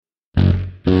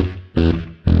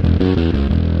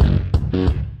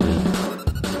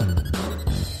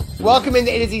Welcome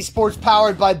into A to Z Sports,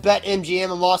 powered by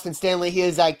BetMGM. I'm Austin Stanley. He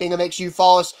is Zach Bingham. Make sure you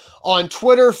follow us on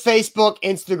Twitter, Facebook,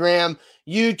 Instagram,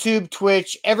 YouTube,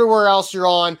 Twitch, everywhere else you're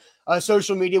on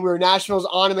social media. We're Nashville's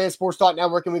on-demand sports talk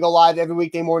network, and we go live every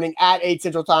weekday morning at 8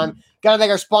 Central Time. Got to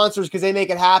thank our sponsors because they make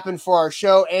it happen for our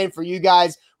show and for you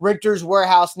guys. Renters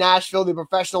Warehouse Nashville, the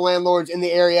professional landlords in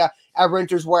the area at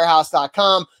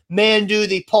renterswarehouse.com. Mandu,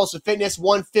 the pulse of fitness,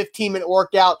 1 15-minute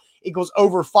workout equals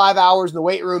over 5 hours in the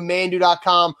weight room.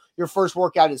 Mandu.com. Your first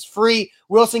workout is free.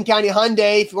 Wilson County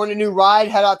Hyundai. If you want a new ride,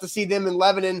 head out to see them in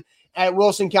Lebanon at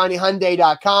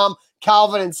wilsoncountyhyundai.com.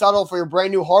 Calvin and Subtle for your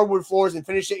brand new hardwood floors and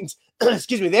finishings.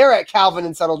 They're at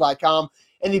calvinandsubtle.com.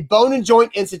 And the Bone and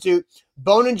Joint Institute,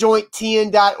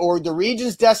 boneandjointtn.org, the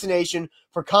region's destination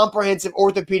for comprehensive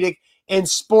orthopedic and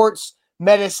sports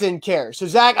medicine care. So,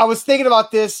 Zach, I was thinking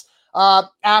about this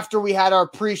after we had our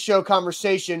pre-show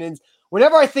conversation, and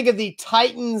whenever I think of the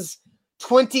Titans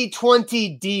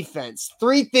 2020 defense,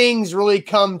 three things really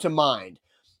come to mind.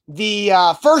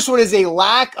 The first one is a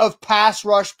lack of pass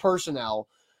rush personnel.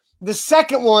 The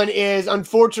second one is,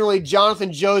 unfortunately,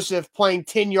 Jonathan Joseph playing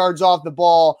 10 yards off the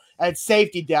ball at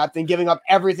safety depth and giving up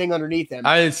everything underneath him.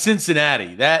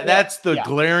 Cincinnati. That's the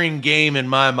glaring game in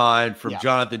my mind from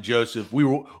Jonathan Joseph. We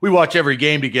watch every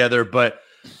game together, but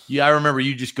I remember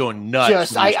you just going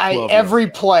nuts. Every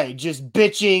play, just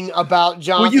bitching about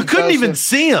Jonathan. Well, you couldn't Joseph. even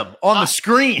see him on the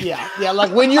screen. Yeah.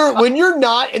 Like when you're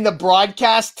not in the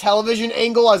broadcast television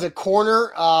angle as a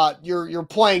corner, you're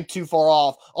playing too far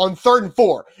off on 3rd and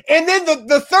 4. And then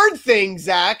the third thing,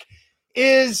 Zach,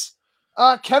 is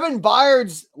Kevin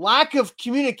Byard's lack of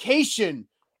communication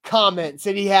comments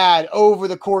that he had over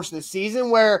the course of the season,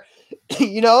 where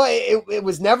it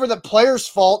was never the player's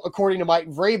fault, according to Mike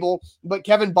Vrabel, but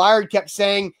Kevin Byard kept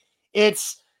saying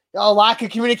it's a lack of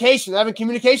communication. They're having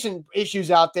communication issues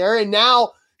out there, and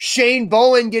now Shane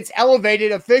Bowen gets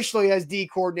elevated officially as D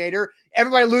coordinator.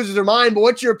 Everybody loses their mind, but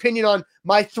what's your opinion on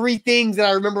my three things that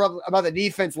I remember about the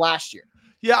defense last year?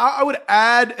 Yeah, I would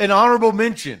add an honorable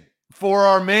mention for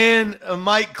our man,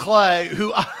 Mike Clay,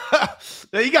 who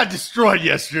he got destroyed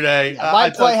yesterday. Yeah,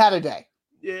 Mike Clay had a day.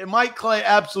 Yeah, Mike Clay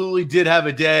absolutely did have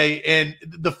a day. And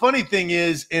the funny thing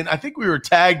is, and I think we were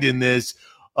tagged in this,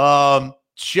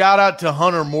 shout out to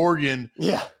Hunter Morgan,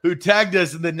 who tagged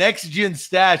us in the Next Gen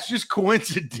Stats. Just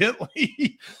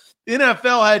coincidentally,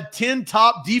 NFL had 10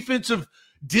 top defensive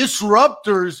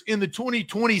disruptors in the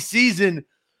 2020 season.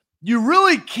 You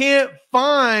really can't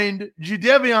find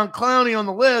Jadeveon Clowney on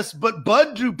the list, but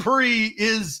Bud Dupree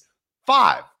is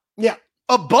 5. Yeah.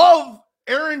 Above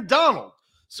Aaron Donald.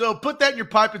 So put that in your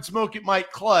pipe and smoke it,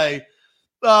 Mike Clay.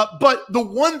 But the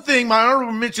one thing, my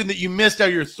honorable mention that you missed out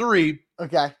of your three,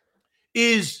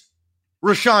 is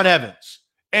Rashaan Evans.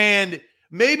 And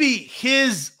maybe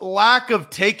his lack of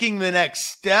taking the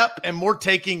next step and more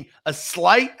taking a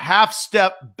slight half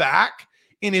step back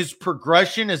in his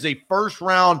progression as a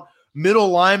first-round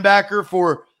middle linebacker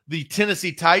for the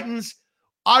Tennessee Titans.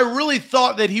 I really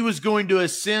thought that he was going to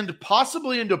ascend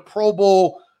possibly into Pro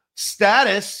Bowl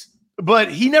status,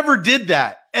 but he never did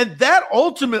that. And that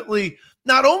ultimately,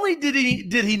 not only did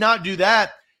he not do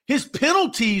that, his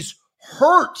penalties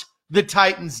hurt the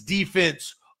Titans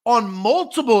defense on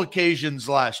multiple occasions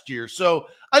last year. So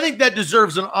I think that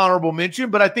deserves an honorable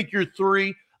mention, but I think your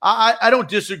three, I don't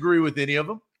disagree with any of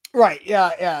them. Right,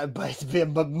 yeah,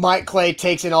 but Mike Clay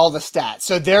takes in all the stats.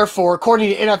 So therefore, according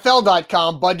to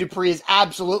NFL.com, Bud Dupree is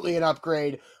absolutely an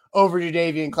upgrade over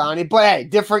Jadeveon Clowney. But hey,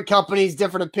 different companies,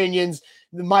 different opinions.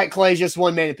 Mike Clay is just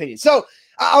one man opinion. So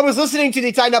I was listening to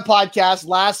the Tighten Up podcast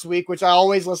last week, which I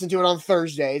always listen to it on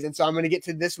Thursdays. And so I'm going to get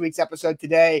to this week's episode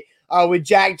today with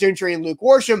Jack Gentry and Luke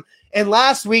Worsham. And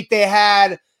last week they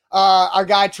had our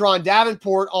guy Teron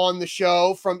Davenport on the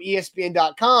show from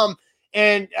ESPN.com.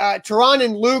 And Teron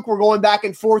and Luke were going back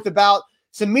and forth about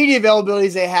some media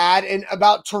availabilities they had and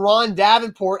about Teron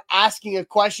Davenport asking a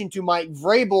question to Mike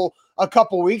Vrabel a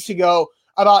couple weeks ago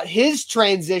about his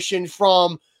transition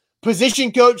from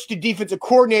position coach to defensive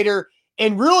coordinator.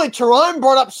 And really, Teron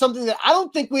brought up something that I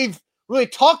don't think we've really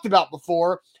talked about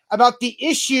before, about the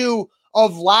issue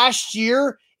of last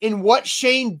year and what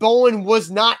Shane Bowen was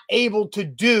not able to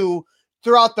do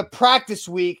throughout the practice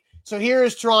week. So here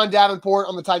is Teron Davenport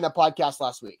on the Tighten Up podcast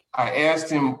last week. I asked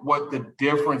him what the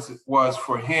difference was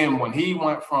for him when he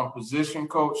went from position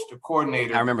coach to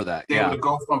coordinator. I remember that. To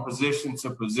go from position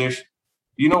to position.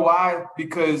 You know why?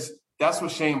 Because that's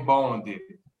what Shane Bowen did.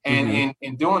 And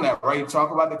in doing that, right, you talk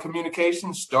about the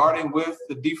communication starting with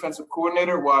the defensive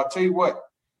coordinator. Well, I'll tell you what,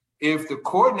 if the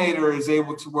coordinator is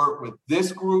able to work with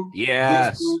this group,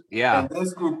 and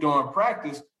this group during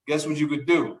practice, guess what you could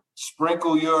do?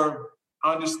 Sprinkle your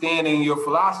understanding your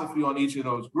philosophy on each of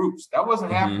those groups. That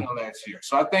wasn't happening last year.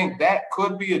 So I think that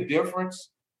could be a difference.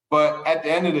 But at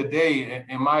the end of the day,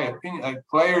 in my opinion, like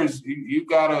players, you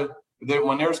gotta,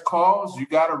 when there's calls, you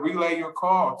gotta relay your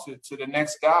call to the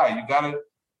next guy.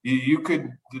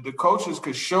 The coaches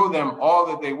could show them all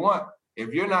that they want.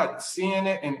 If you're not seeing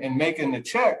it and making the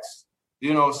checks,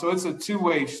 so it's a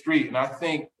two-way street. And I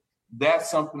think that's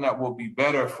something that will be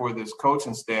better for this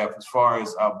coaching staff as far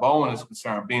as Bowen is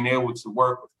concerned, being able to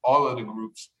work with all of the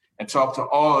groups and talk to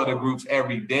all of the groups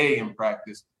every day in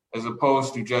practice, as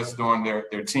opposed to just during their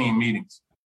team meetings.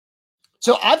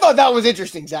 So I thought that was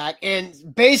interesting, Zach. And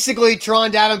basically,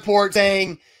 Teron Davenport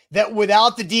saying that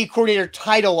without the D coordinator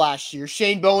title last year,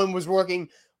 Shane Bowen was working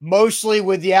mostly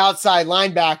with the outside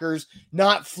linebackers,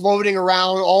 not floating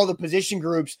around all the position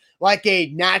groups like a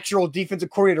natural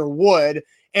defensive coordinator would.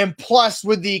 And plus,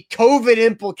 with the COVID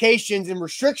implications and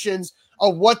restrictions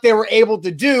of what they were able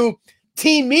to do,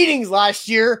 team meetings last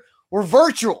year were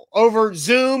virtual over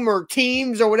Zoom or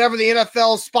Teams or whatever the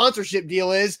NFL sponsorship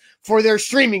deal is for their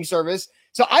streaming service.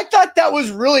 So I thought that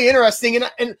was really interesting.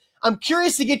 And I'm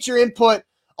curious to get your input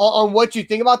on what you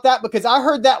think about that, because I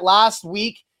heard that last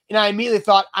week and I immediately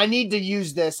thought I need to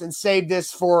use this and save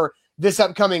this for this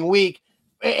upcoming week.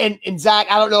 And Zach,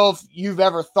 I don't know if you've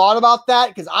ever thought about that,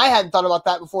 because I hadn't thought about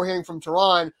that before hearing from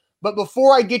Teron. But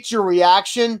before I get your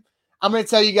reaction, I'm going to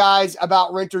tell you guys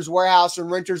about Renters Warehouse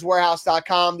and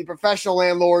renterswarehouse.com, the professional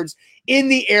landlords in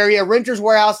the area.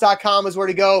 Renterswarehouse.com is where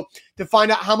to go to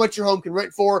find out how much your home can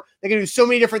rent for. They can do so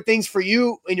many different things for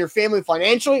you and your family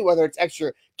financially, whether it's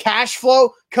extra cash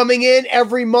flow coming in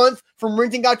every month from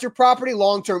renting out your property,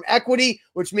 long-term equity,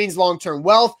 which means long-term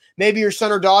wealth. Maybe your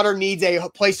son or daughter needs a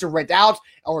place to rent out,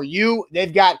 or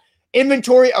they've got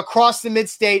inventory across the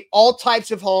mid-state, all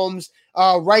types of homes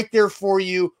right there for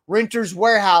you.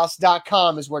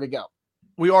 Renterswarehouse.com is where to go.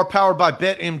 We are powered by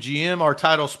BetMGM, our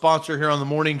title sponsor here on the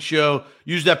morning show.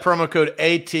 Use that promo code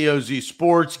ATOZ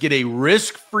Sports. Get a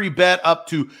risk-free bet up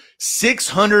to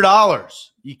 $600.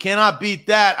 You cannot beat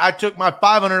that. I took my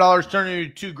 $500, turned it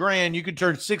into $2,000. You can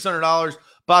turn $600,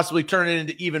 possibly turn it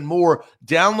into even more.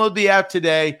 Download the app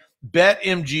today.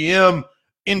 BetMGM.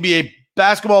 NBA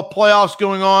basketball playoffs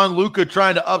going on. Luka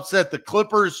trying to upset the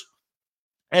Clippers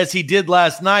as he did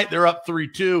last night. They're up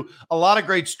 3-2. A lot of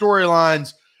great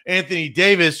storylines. Anthony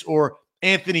Davis, or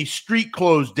Anthony Street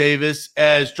Clothes Davis,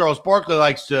 as Charles Barkley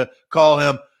likes to call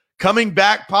him, coming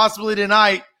back possibly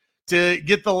tonight to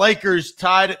get the Lakers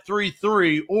tied at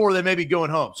 3-3, or they may be going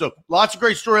home. So lots of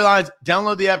great storylines.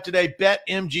 Download the app today.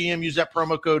 BetMGM. Use that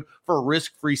promo code for a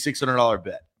risk-free $600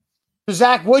 bet.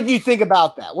 Zach, what do you think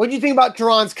about that? What do you think about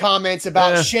Teron's comments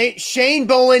about Shane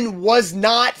Bowen was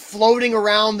not floating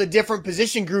around the different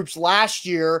position groups last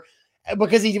year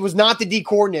because he was not the D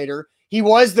coordinator? He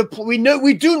was we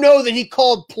do know that he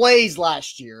called plays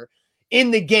last year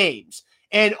in the games,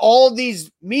 and all of these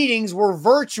meetings were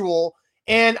virtual.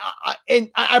 And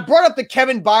I brought up the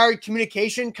Kevin Byard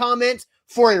communication comment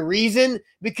for a reason,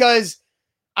 because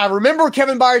I remember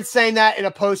Kevin Byard saying that in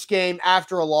a post game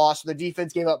after a loss, the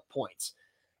defense gave up points.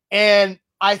 And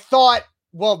I thought,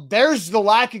 well, there's the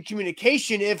lack of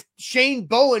communication. If Shane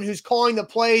Bowen, who's calling the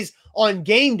plays on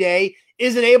game day,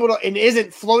 isn't able to and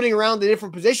isn't floating around the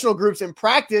different positional groups in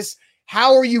practice,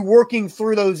 how are you working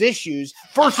through those issues?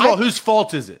 First of all, whose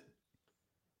fault is it?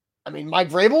 I mean,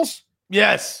 Mike Vrabel's?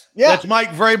 Yes. Yeah. That's Mike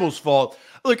Vrabel's fault.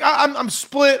 Look, I'm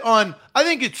split on, I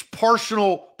think it's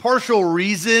partial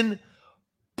reason,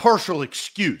 partial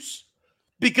excuse.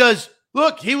 Because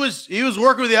look, he was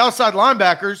working with the outside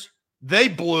linebackers. They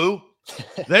blew.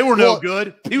 They were no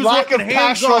good. He was lack looking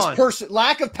hands-on.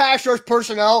 Lack of pass rush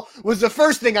personnel was the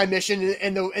first thing I mentioned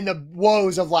in the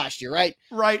woes of last year, right?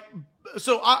 Right.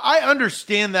 So I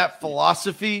understand that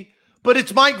philosophy, but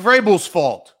it's Mike Vrabel's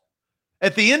fault.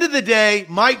 At the end of the day,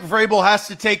 Mike Vrabel has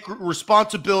to take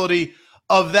responsibility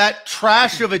of that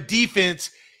trash of a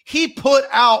defense he put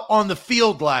out on the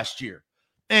field last year.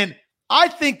 And I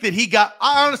think that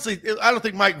I don't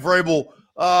think Mike Vrabel,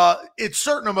 it's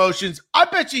certain emotions. I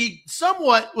bet you he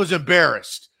somewhat was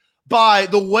embarrassed by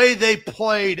the way they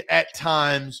played at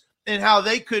times and how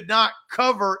they could not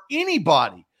cover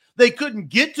anybody. They couldn't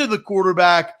get to the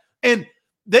quarterback, and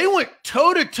they went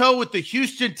toe-to-toe with the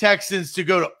Houston Texans to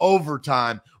go to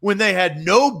overtime when they had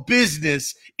no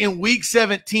business in Week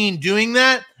 17 doing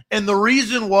that. And the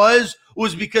reason was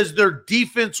because their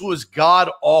defense was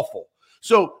god-awful.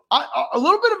 So a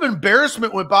little bit of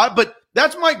embarrassment went by, but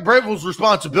that's Mike Vrabel's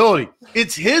responsibility.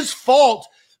 It's his fault.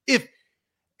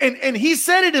 And he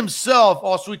said it himself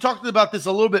also. We talked about this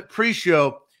a little bit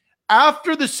pre-show.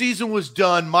 After the season was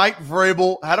done, Mike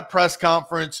Vrabel had a press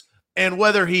conference, and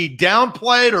whether he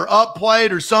downplayed or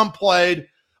upplayed or some played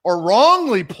or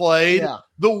wrongly played,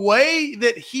 the way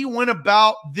that he went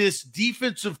about this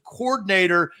defensive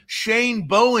coordinator Shane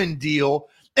Bowen deal,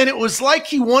 and it was like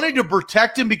he wanted to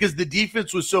protect him because the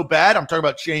defense was so bad. I'm talking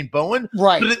about Shane Bowen.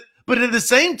 Right. But at the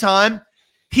same time,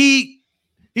 he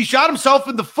shot himself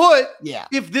in the foot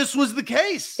if this was the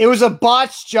case. It was a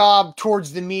botched job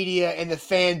towards the media and the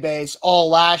fan base all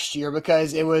last year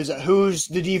because it was who's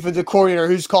the defensive coordinator,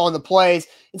 who's calling the plays.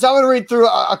 And so I'm going to read through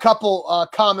a couple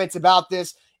comments about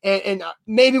this, and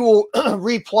maybe we'll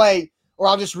replay, or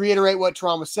I'll just reiterate what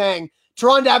Teron was saying.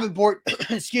 Teron Davenport,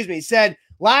 said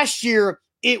last year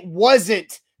it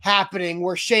wasn't happening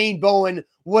where Shane Bowen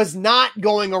was not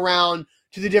going around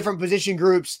to the different position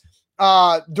groups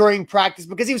during practice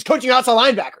because he was coaching outside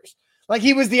linebackers. Like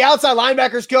he was the outside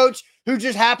linebackers coach who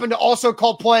just happened to also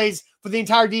call plays for the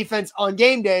entire defense on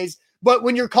game days. But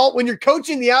when you're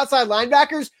coaching the outside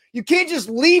linebackers, you can't just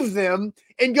leave them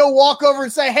and go walk over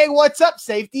and say, "Hey, what's up,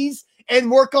 safeties?" and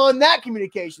work on that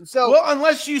communication. So, well,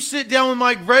 unless you sit down with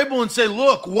Mike Vrabel and say,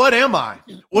 "Look, what am I?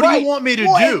 What do you want me to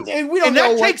do?" And we don't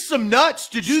know that takes some nuts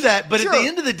to do that. But at the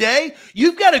end of the day,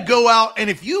 you've got to go out, and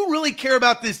if you really care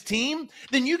about this team,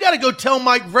 then you got to go tell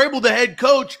Mike Vrabel, the head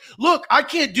coach, "Look, I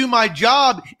can't do my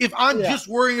job if I'm just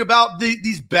worrying about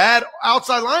these bad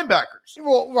outside linebackers."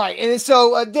 Well, right. And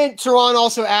so then Teron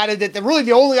also added that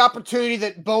the only opportunity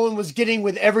that Bowen was getting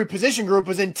with every position group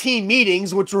was in team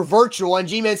meetings, which were virtual. And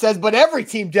G-Man says, but every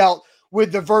team dealt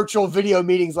with the virtual video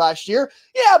meetings last year.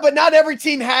 Yeah, but not every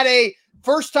team had a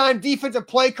first-time defensive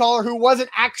play caller who wasn't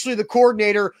actually the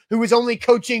coordinator, who was only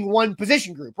coaching one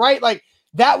position group, right? Like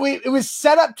that way, it was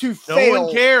set up to fail. No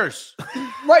one cares.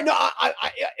 Right. No,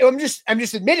 I'm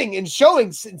just admitting and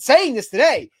showing and saying this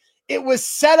today. It was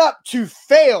set up to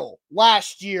fail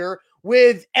last year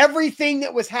with everything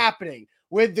that was happening,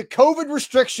 with the COVID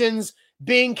restrictions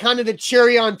being kind of the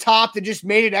cherry on top that just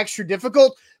made it extra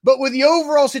difficult. But with the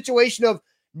overall situation of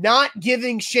not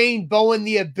giving Shane Bowen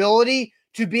the ability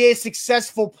to be a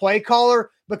successful play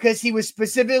caller because he was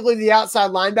specifically the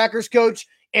outside linebackers coach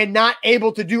and not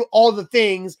able to do all the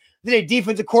things that a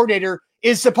defensive coordinator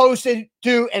is supposed to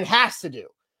do and has to do.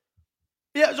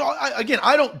 Yeah, so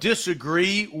I don't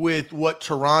disagree with what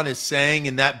Teron is saying,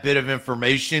 and that bit of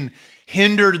information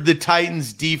hindered the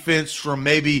Titans' defense from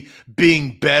maybe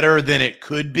being better than it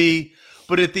could be.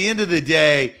 But at the end of the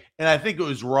day, and I think it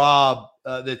was Rob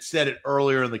that said it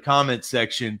earlier in the comment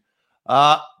section,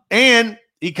 and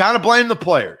he kind of blamed the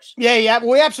players. Yeah,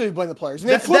 we absolutely blame the players.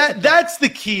 That's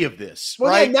the key of this,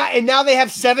 right? Yeah, and now they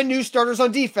have 7 new starters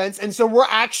on defense, and so we're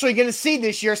actually going to see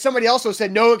this year. Somebody also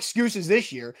said no excuses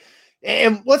this year.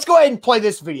 And let's go ahead and play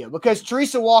this video because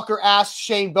Teresa Walker asked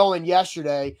Shane Bowen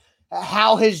yesterday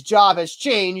how his job has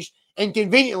changed. And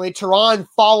conveniently, Teron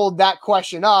followed that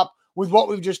question up with what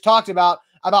we've just talked about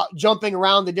jumping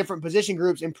around the different position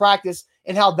groups in practice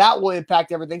and how that will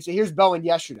impact everything. So here's Bowen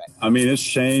yesterday. I mean, it's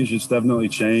changed. It's definitely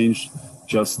changed.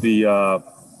 Just the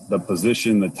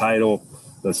position, the title,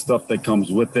 the stuff that comes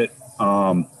with it,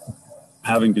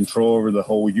 having control over the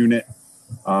whole unit.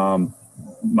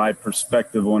 My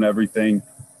perspective on everything,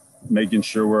 making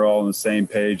sure we're all on the same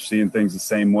page, seeing things the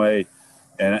same way,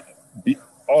 and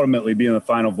ultimately being the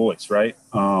final voice, right?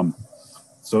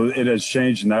 So it has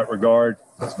changed in that regard.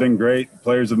 It's been great. The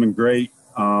players have been great.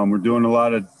 We're doing a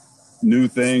lot of new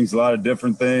things, a lot of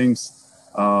different things,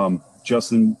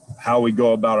 just in how we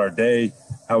go about our day,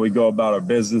 how we go about our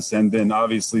business, and then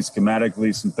obviously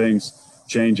schematically some things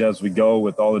change as we go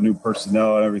with all the new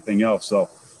personnel and everything else. So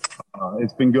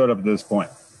it's been good up to this point.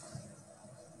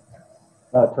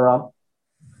 Teron?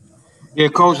 Yeah,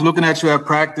 Coach, looking at you at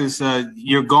practice,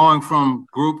 you're going from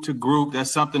group to group.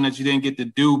 That's something that you didn't get to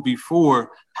do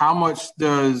before. How much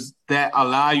does that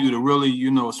allow you to really,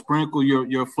 sprinkle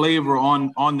your flavor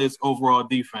on this overall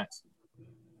defense?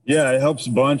 Yeah, it helps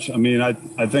a bunch. I mean, I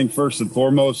think first and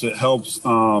foremost, it helps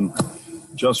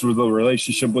just with the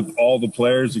relationship with all the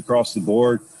players across the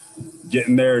board,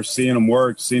 getting there, seeing them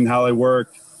work, seeing how they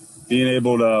work. Being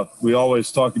able to, we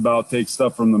always talk about take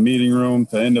stuff from the meeting room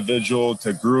to individual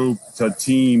to group to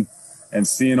team, and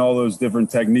seeing all those different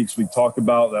techniques we talk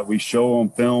about that we show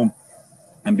on film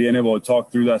and being able to talk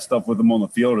through that stuff with them on the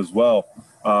field as well.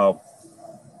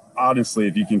 Honestly,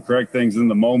 if you can correct things in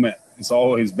the moment, it's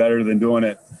always better than doing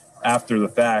it after the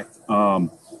fact.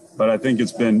 But I think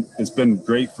it's been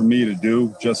great for me to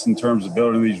do just in terms of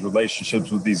building these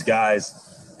relationships with these guys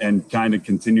and kind of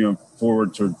continuing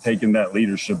forward to taking that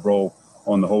leadership role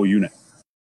on the whole unit.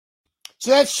 So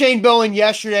that's Shane Bowen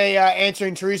yesterday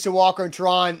answering Teresa Walker and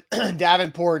Teron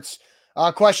Davenport's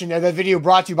question there. That video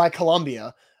brought to you by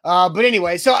Columbia. But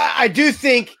anyway, so I do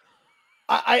think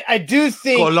I do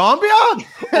think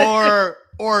Colombia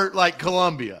or like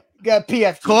Columbia.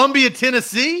 PFT. Columbia,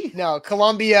 Tennessee? No,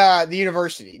 Columbia, the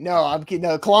university. No, I'm kidding.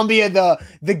 No, Columbia,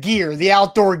 the gear, the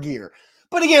outdoor gear.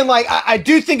 But again, like I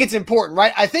do think it's important,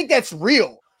 right? I think that's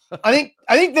real. I think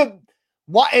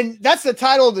and that's the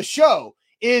title of the show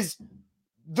is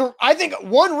I think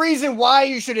one reason why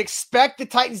you should expect the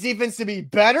Titans defense to be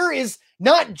better is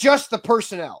not just the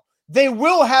personnel. They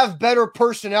will have better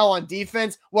personnel on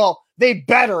defense. Well, they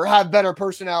better have better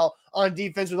personnel on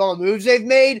defense with all the moves they've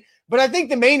made. But I think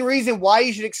the main reason why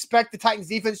you should expect the Titans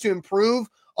defense to improve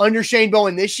under Shane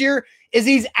Bowen this year is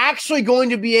he's actually going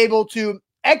to be able to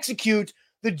execute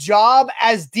the job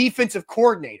as defensive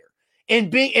coordinator.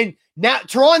 And now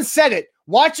Teron said it,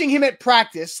 watching him at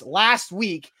practice last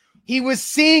week, he was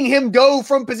seeing him go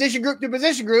from position group to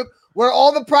position group where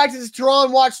all the practices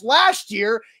Teron watched last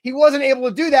year, he wasn't able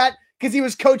to do that because he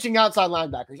was coaching outside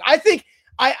linebackers. I think,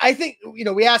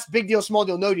 we asked big deal, small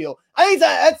deal, no deal. I think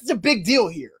that's a big deal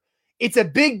here. It's a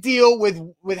big deal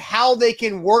with how they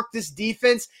can work this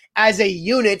defense as a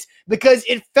unit because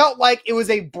it felt like it was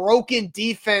a broken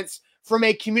defense from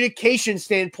a communication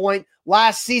standpoint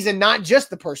last season, not just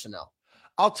the personnel.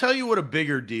 I'll tell you what a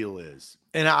bigger deal is.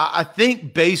 And I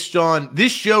think based on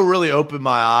this show really opened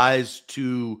my eyes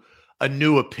to a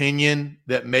new opinion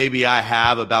that maybe I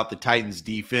have about the Titans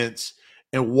defense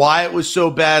and why it was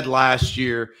so bad last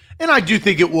year. And I do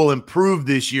think it will improve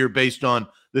this year based on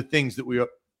the things that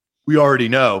we already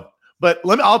know. But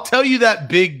I'll tell you that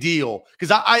big deal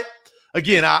because I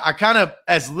kind of,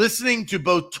 as listening to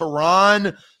both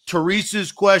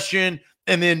Teresa's question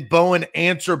and then Bowen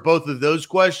answer both of those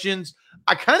questions,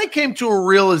 I kind of came to a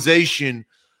realization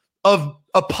of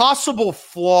a possible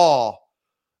flaw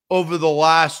over the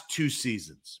last two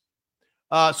seasons.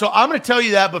 So I'm going to tell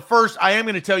you that, but first I am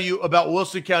going to tell you about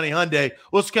Wilson County Hyundai.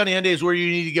 Wilson County Hyundai is where you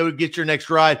need to go to get your next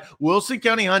ride.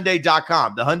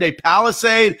 WilsonCountyHyundai.com. The Hyundai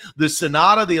Palisade, the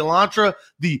Sonata, the Elantra,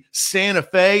 the Santa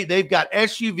Fe. They've got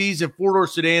SUVs and four-door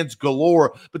sedans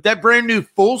galore, but that brand new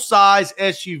full-size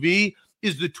SUV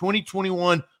is the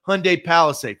 2021 Hyundai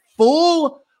Palisade.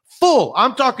 Full.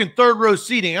 I'm talking third row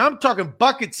seating. I'm talking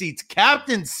bucket seats,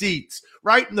 captain seats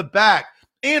right in the back.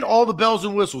 And all the bells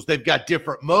and whistles. They've got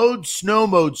different modes, snow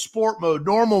mode, sport mode,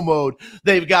 normal mode.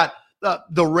 They've got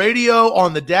the radio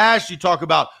on the dash. You talk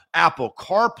about Apple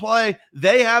CarPlay.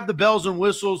 They have the bells and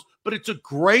whistles, but it's a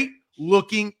great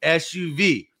looking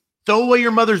SUV. Throw away your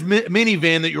mother's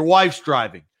minivan that your wife's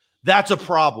driving. That's a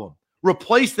problem.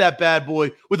 Replace that bad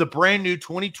boy with a brand new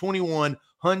 2021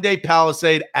 Hyundai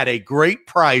Palisade at a great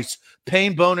price.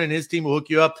 Payne Bowen and his team will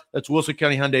hook you up. That's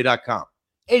WilsonCountyHyundai.com.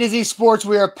 A to Z Sports,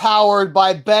 we are powered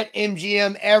by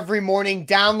BetMGM every morning.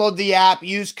 Download the app,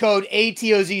 use code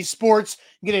ATOZ Sports,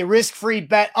 get a risk-free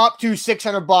bet up to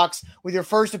 $600 with your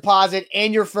first deposit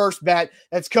and your first bet.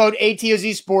 That's code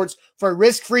ATOZ Sports for a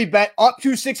risk-free bet up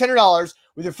to $600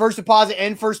 with your first deposit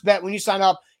and first bet when you sign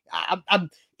up.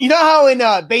 You know how in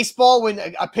baseball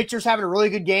when a pitcher's having a really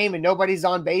good game and nobody's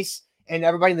on base and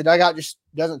everybody in the dugout just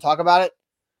doesn't talk about it?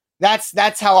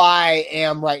 That's how I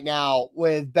am right now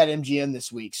with BetMGM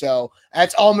this week. So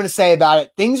that's all I'm going to say about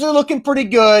it. Things are looking pretty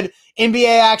good.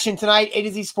 NBA action tonight, A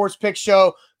to Z Sports Pick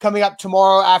Show coming up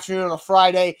tomorrow afternoon on a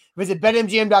Friday. Visit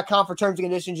BetMGM.com for terms and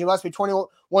conditions. You must be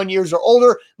 21 years or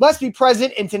older. Must be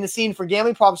present in Tennessee. And for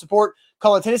gambling problem support,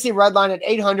 call the Tennessee Red Line at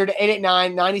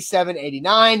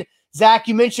 800-889-9789. Zach,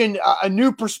 you mentioned a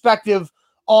new perspective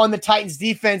on the Titans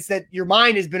defense that your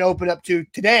mind has been opened up to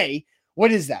today.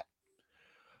 What is that?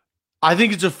 I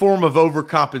think it's a form of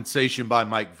overcompensation by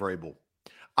Mike Vrabel.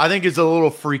 I think it's a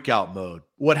little freak out mode.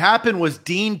 What happened was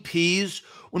Dean Pease,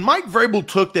 when Mike Vrabel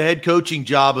took the head coaching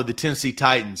job of the Tennessee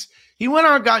Titans, he went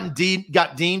out and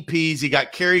got Dean Pease, he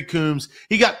got Kerry Coombs,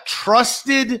 he got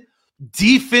trusted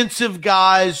defensive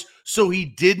guys so he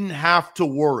didn't have to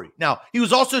worry. Now, he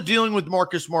was also dealing with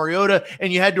Marcus Mariota,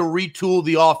 and you had to retool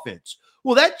the offense.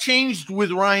 Well, that changed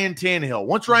with Ryan Tannehill.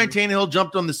 Once Ryan Tannehill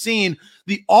jumped on the scene,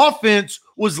 the offense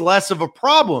was less of a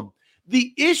problem.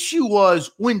 The issue was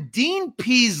when Dean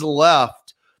Pease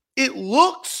left, it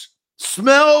looks,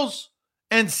 smells,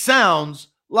 and sounds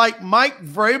like Mike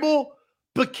Vrabel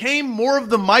became more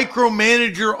of the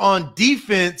micromanager on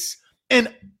defense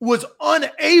and was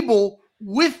unable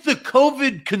with the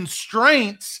COVID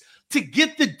constraints to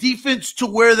get the defense to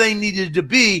where they needed to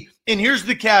be. And here's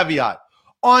the caveat.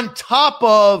 On top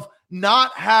of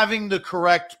not having the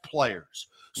correct players.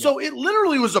 So it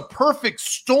literally was a perfect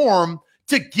storm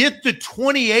to get the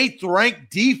 28th ranked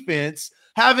defense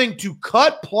having to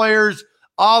cut players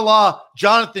a la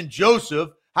Jonathan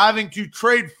Joseph, having to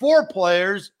trade 4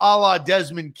 players a la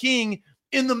Desmond King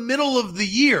in the middle of the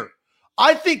year.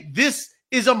 I think this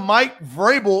is a Mike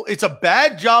Vrabel. It's a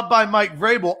bad job by Mike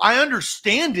Vrabel. I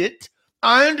understand it.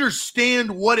 I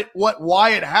understand why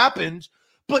it happened,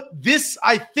 but this,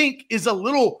 I think, is a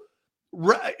little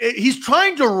he's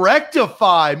trying to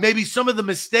rectify maybe some of the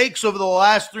mistakes over the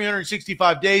last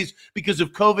 365 days because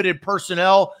of COVID and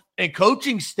personnel and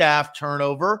coaching staff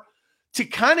turnover to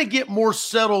kind of get more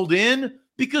settled in.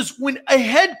 Because when a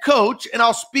head coach, and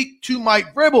I'll speak to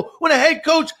Mike Vrabel, when a head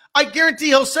coach, I guarantee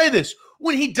he'll say this,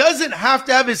 when he doesn't have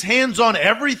to have his hands on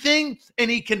everything and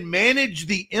he can manage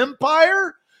the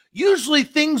empire, usually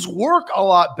things work a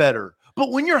lot better.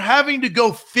 But when you're having to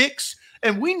go fix,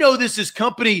 and we know this as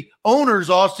company owners,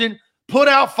 Austin, put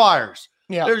out fires.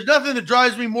 Yeah. There's nothing that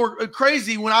drives me more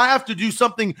crazy when I have to do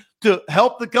something to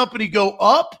help the company go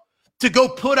up, to go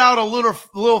put out a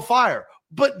little fire.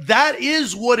 But that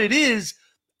is what it is.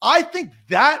 I think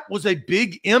that was a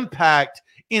big impact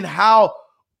in how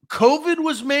COVID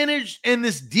was managed, and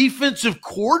this defensive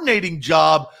coordinating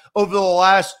job over the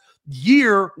last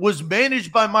year was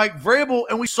managed by Mike Vrabel,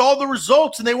 and we saw the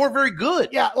results, and they weren't very good.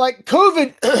 Yeah, like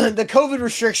COVID, the COVID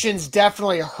restrictions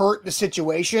definitely hurt the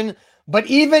situation. But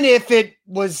even if it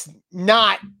was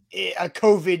not a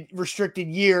COVID restricted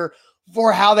year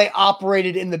for how they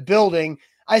operated in the building,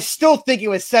 I still think it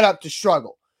was set up to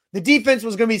struggle. The defense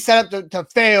was going to be set up to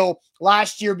fail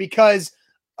last year because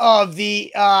of the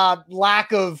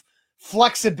lack of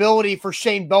flexibility for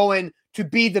Shane Bowen to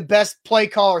be the best play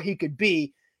caller he could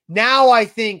be. Now I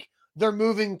think they're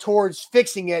moving towards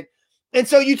fixing it. And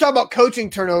so you talk about coaching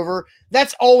turnover,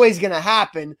 that's always going to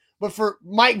happen. But for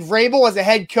Mike Vrabel as a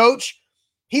head coach,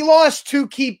 he lost two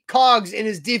key cogs in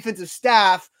his defensive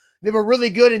staff. They were really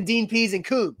good in Dean Pease and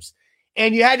Coombs.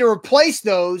 And you had to replace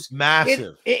those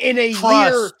massive in a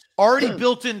trust. Year. Already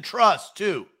built in trust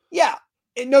too. Yeah,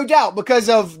 no doubt, because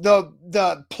of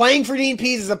the playing for Dean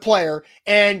Pease as a player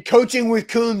and coaching with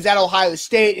Coombs at Ohio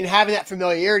State and having that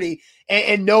familiarity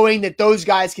and knowing that those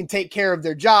guys can take care of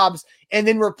their jobs, and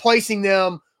then replacing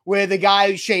them with a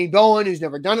guy, Shane Bowen, who's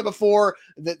never done it before.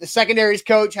 The secondaries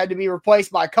coach had to be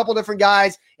replaced by a couple different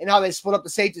guys, and how they split up the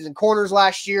safeties and corners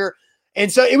last year.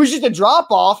 And so it was just a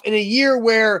drop-off in a year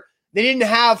where they didn't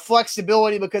have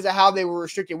flexibility because of how they were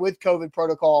restricted with COVID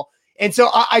protocol. And so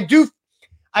I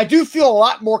do feel a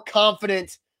lot more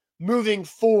confident moving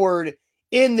forward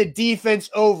in the defense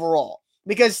overall,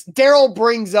 because Daryl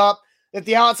brings up that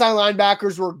the outside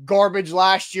linebackers were garbage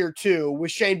last year too,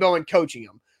 with Shane Bowen coaching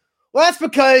them. Well, that's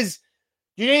because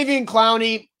Jadeveon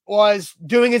Clowney was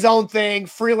doing his own thing,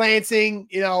 freelancing,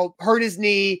 hurt his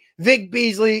knee. Vic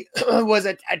Beasley was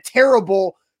a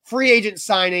terrible free agent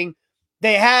signing.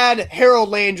 They had Harold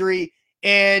Landry,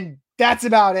 and that's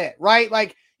about it, right?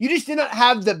 Like, you just did not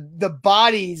have the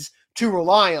bodies to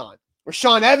rely on.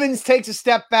 Rashaan Evans takes a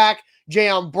step back.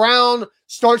 Jayon Brown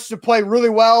starts to play really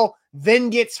well, then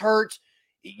gets hurt.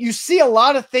 You see a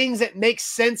lot of things that make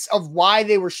sense of why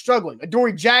they were struggling.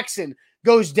 Adoree Jackson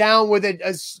goes down with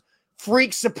a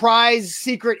freak surprise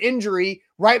secret injury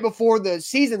right before the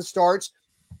season starts.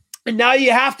 And now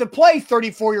you have to play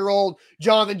 34-year-old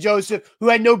Jonathan Joseph, who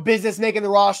had no business making the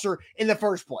roster in the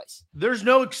first place. There's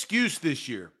no excuse this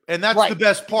year, and that's the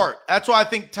best part. That's why I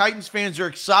think Titans fans are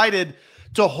excited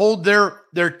to hold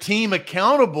their team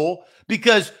accountable,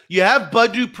 because you have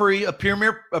Bud Dupree, a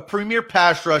premier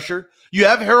pass rusher. You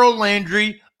have Harold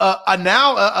Landry,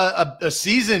 a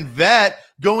seasoned vet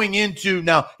going into –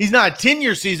 now, he's not a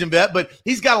 10-year seasoned vet, but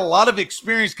he's got a lot of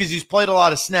experience because he's played a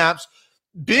lot of snaps.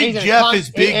 Big Jeff is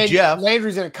Big Jeff.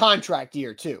 Landry's in a contract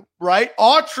year too. Right?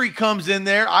 Autry comes in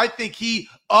there. I think he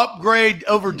upgrade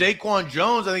over Daquan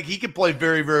Jones. I think he can play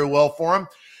very, very well for him.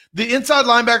 The inside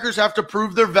linebackers have to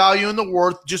prove their value and the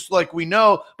worth, just like we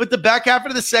know. But the back half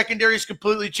of the secondary is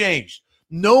completely changed.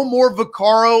 No more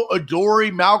Vaccaro,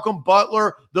 Adoree, Malcolm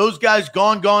Butler. Those guys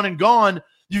gone, and gone.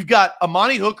 You've got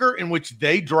Amani Hooker, in which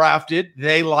they drafted.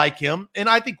 They like him, and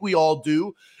I think we all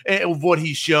do, of what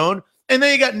he's shown. And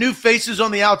then you got new faces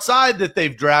on the outside that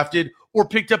they've drafted or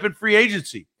picked up in free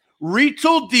agency.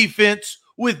 Retooled defense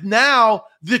with now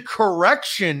the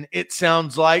correction, it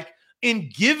sounds like, in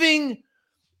giving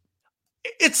 –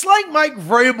 it's like Mike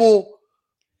Vrabel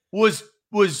was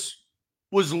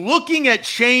looking at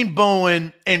Shane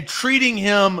Bowen and treating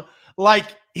him like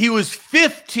he was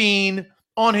 15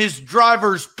 on his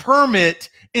driver's permit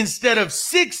instead of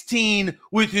 16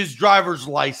 with his driver's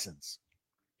license.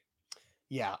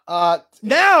 Yeah.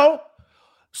 Now,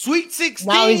 Sweet 16.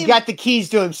 Now he's got the keys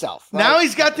to himself. Right? Now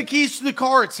he's got the keys to the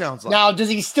car, it sounds like. Now, does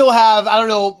he still have, I don't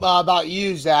know about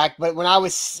you, Zach, but when I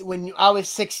was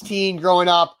 16 growing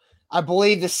up, I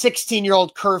believe the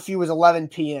 16-year-old curfew was 11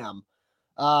 p.m.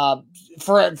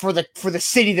 for the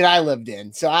city that I lived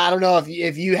in. So I don't know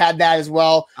if you had that as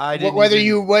well. I didn't whether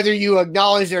you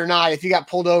acknowledged it or not. If you got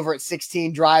pulled over at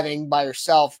 16 driving by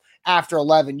yourself after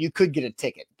 11, you could get a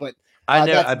ticket. But I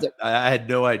had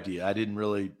no idea. I didn't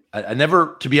really. I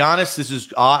never, to be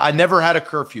honest, I never had a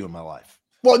curfew in my life.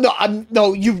 Well,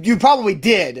 no, you probably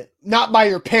did, not by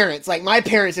your parents. Like my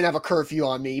parents didn't have a curfew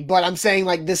on me, but I'm saying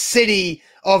like the city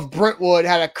of Brentwood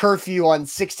had a curfew on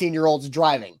 16-year-olds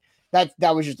driving. That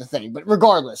was just a thing. But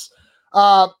regardless,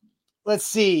 let's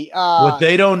see. What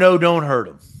they don't know, don't hurt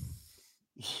them.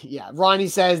 Yeah, Ronnie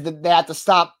says that they have to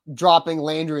stop dropping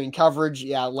Landry in coverage.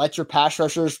 Yeah, let your pass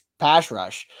rushers pass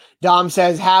rush. Dom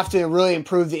says have to really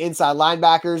improve the inside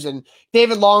linebackers, and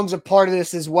David Long's a part of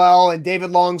this as well. And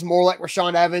David Long's more like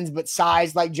Rashaan Evans, but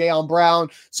sized like Jayon Brown.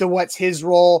 So what's his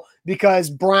role? Because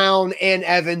Brown and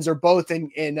Evans are both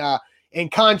in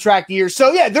contract years.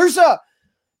 So yeah, there's a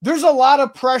lot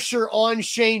of pressure on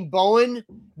Shane Bowen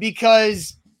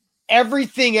because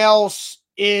everything else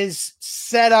is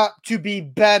set up to be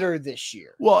better this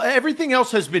year. Well, everything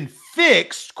else has been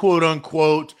fixed, quote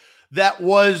unquote. That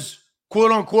was,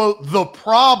 quote unquote, the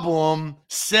problem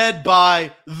said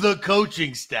by the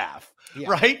coaching staff,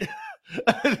 right?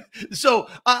 So,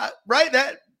 right,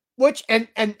 that which and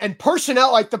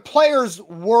personnel, like the players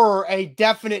were a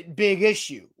definite big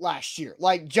issue last year.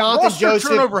 Like Jonathan Joseph,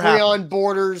 Breon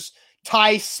Borders,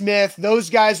 Ty Smith, those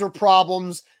guys were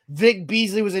problems. Vic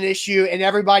Beasley was an issue, and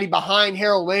everybody behind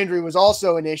Harold Landry was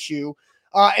also an issue.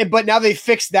 But now they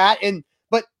fixed that.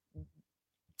 But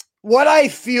what I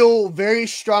feel very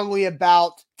strongly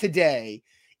about today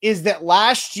is that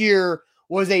last year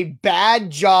was a bad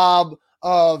job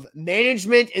of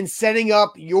management and setting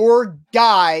up your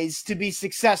guys to be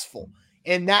successful.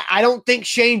 And that I don't think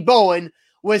Shane Bowen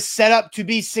was set up to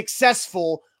be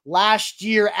successful last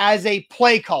year as a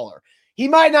play caller. He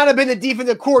might not have been the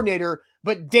defensive coordinator,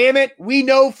 but damn it, we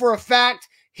know for a fact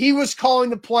he was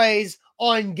calling the plays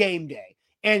on game day.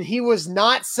 And he was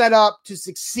not set up to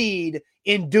succeed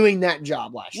in doing that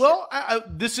job last year. Well,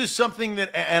 this is something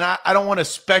that, and I don't want to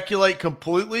speculate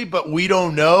completely, but we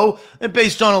don't know. And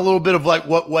based on a little bit of like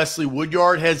what Wesley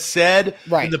Woodyard has said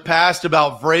in the past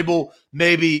about Vrabel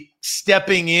maybe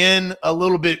stepping in a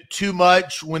little bit too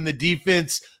much when the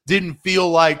defense didn't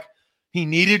feel like he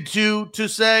needed to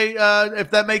say, if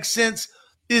that makes sense,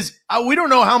 is we don't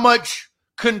know how much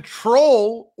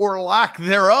control or lack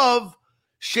thereof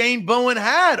Shane Bowen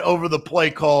had over the play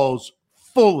calls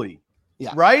fully.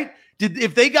 Yeah. Right?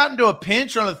 If they got into a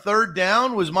pinch on a third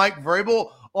down, was Mike Vrabel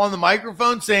on the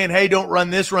microphone saying, "Hey, don't run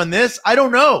this, run this"? I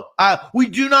don't know. We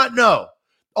do not know.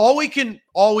 All we can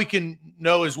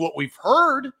know is what we've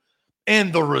heard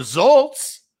and the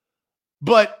results.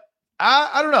 But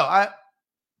I don't know.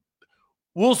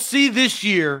 We'll see this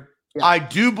year. Yeah. I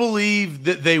do believe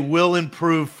that they will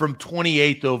improve from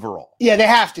 28th overall. Yeah, they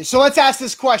have to. So let's ask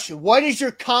this question. What is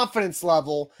your confidence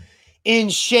level in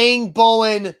Shane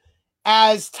Bowen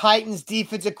as Titans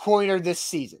defensive coordinator this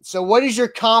season? So what is your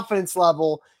confidence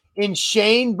level in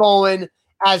Shane Bowen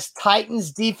as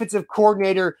Titans defensive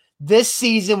coordinator this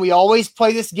season? We always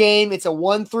play this game. It's a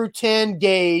 1 through 10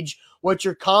 gauge. What's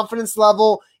your confidence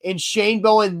level in Shane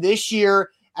Bowen this year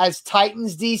as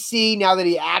Titans DC, now that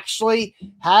he actually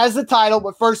has the title?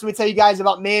 But first, let me tell you guys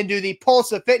about Mandu, the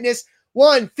Pulse of Fitness.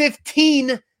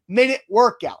 15-minute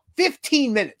workout.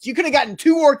 15 minutes. You could have gotten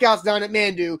 2 workouts done at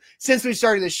Mandu since we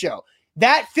started this show.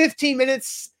 That 15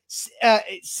 minutes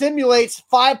simulates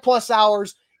 5+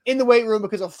 hours in the weight room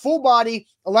because of full body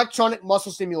electronic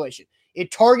muscle stimulation. It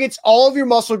targets all of your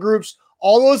muscle groups,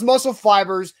 all those muscle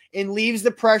fibers, and leaves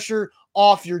the pressure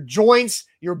off your joints,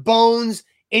 your bones,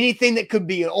 anything that could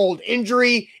be an old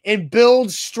injury, and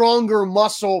builds stronger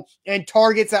muscle and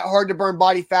targets that hard to burn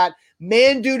body fat.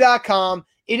 Mandu.com.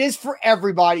 It is for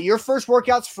everybody. Your first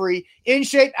workout's free. In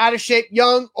shape, out of shape,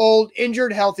 young, old,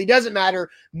 injured, healthy, doesn't matter.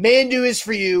 Mandu is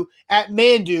for you at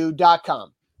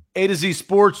Mandu.com. A to Z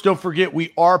Sports. Don't forget,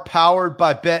 we are powered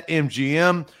by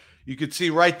BetMGM. You can see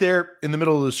right there in the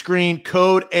middle of the screen,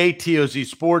 code ATOZ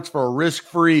Sports for a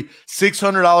risk-free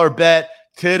 $600 bet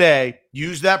today.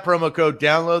 Use that promo code,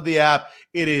 download the app.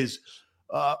 It is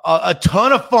a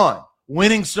ton of fun.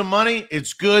 Winning some money,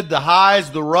 it's good. The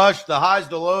highs, the rush, the highs,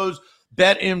 the lows.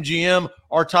 BetMGM,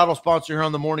 our title sponsor here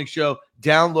on the morning show.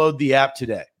 Download the app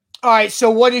today. All right, so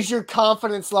what is your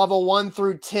confidence level 1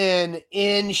 through 10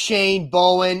 in Shane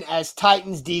Bowen as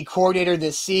Titans D coordinator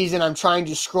this season? I'm trying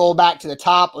to scroll back to the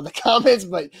top of the comments,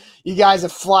 but you guys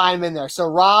have flying them in there. So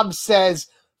Rob says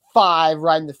 5,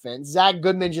 riding the fence. Zach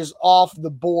Goodman just off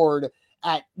the board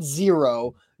at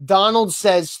 0. Donald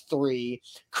says 3.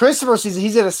 Christopher says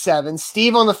he's at a 7.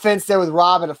 Steve on the fence there with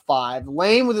Rob at a 5.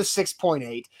 Lane with a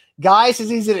 6.8. Guy says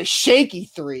he's at a shaky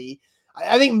 3.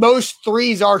 I think most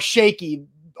 3s are shaky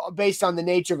based on the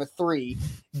nature of a 3.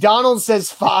 Donald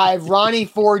says 5. Ronnie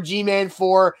 4. G-Man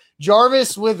 4.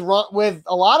 Jarvis with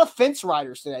a lot of fence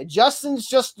riders today. Justin's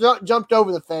just jumped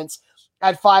over the fence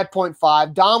at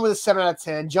 5.5. Don with a 7 out of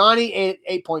 10. Johnny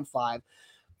 8.5.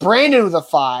 Brandon with a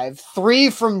 5. 3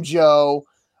 from Joe.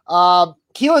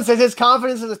 Keelan says his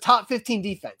confidence is a top 15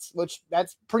 defense, which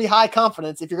that's pretty high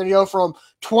confidence. If you're going to go from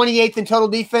 28th in total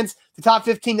defense to top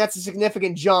 15, that's a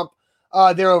significant jump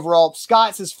there overall.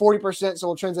 Scott says 40%, so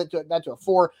we'll translate that to a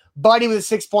 4. Buddy with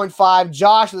a 6.5.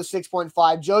 Josh with a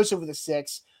 6.5. Joseph with a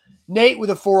 6. Nate with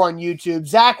a 4 on YouTube.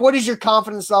 Zach, what is your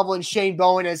confidence level in Shane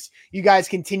Bowen as you guys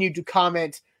continue to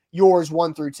comment yours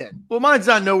 1 through 10? Well, mine's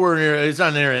not nowhere near. It's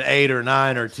not near an 8 or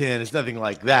 9 or 10. It's nothing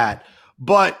like that.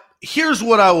 But here's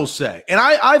what I will say. And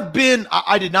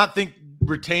I did not think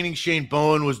retaining Shane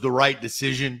Bowen was the right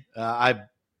decision. I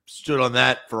stood on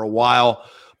that for a while.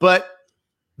 But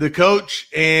the coach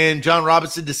and John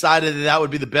Robinson decided that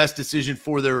would be the best decision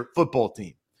for their football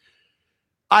team.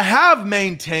 I have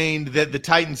maintained that the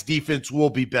Titans defense will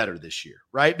be better this year,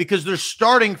 right? Because they're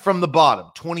starting from the bottom,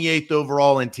 28th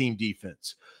overall in team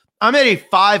defense. I'm at a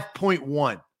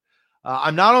 5.1.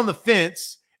 I'm not on the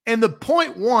fence. And the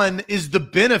 0.1 is the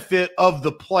benefit of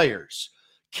the players.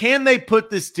 Can they put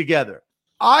this together?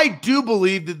 I do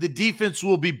believe that the defense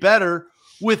will be better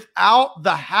without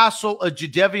the hassle of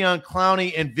Jadeveon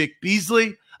Clowney and Vic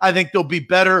Beasley. I think they'll be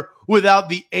better without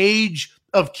the age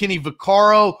of Kenny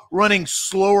Vaccaro running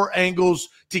slower angles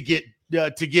to get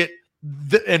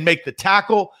and make the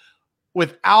tackle.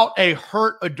 Without a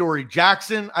hurt Adoree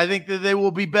Jackson, I think that they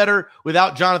will be better.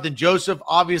 Without Jonathan Joseph,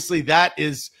 obviously that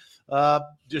is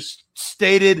just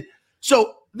stated.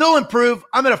 So they'll improve.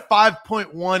 I'm at a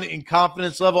 5.1 in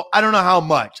confidence level. I don't know how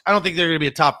much. I don't think they're going to be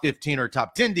a top 15 or a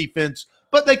top 10 defense,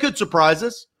 but they could surprise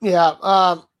us.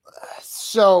 Yeah.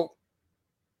 So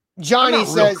Johnny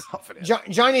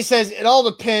says it all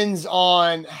depends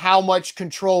on how much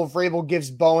control Vrabel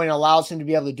gives Bowen and allows him to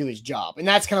be able to do his job. And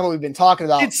that's kind of what we've been talking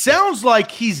about. It sounds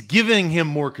like he's giving him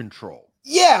more control.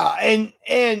 Yeah.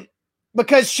 And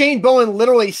because Shane Bowen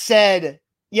literally said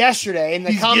yesterday in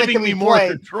the comment that we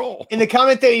played, in the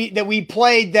comment that we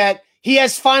played, that he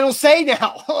has final say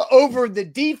now over the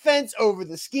defense, over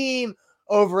the scheme,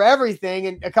 over everything.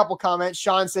 And a couple comments.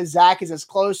 Sean says Zach is as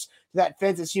close to that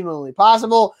fence as humanly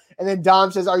possible. And then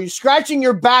Dom says, are you scratching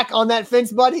your back on that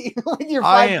fence, buddy? With your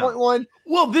 5.1?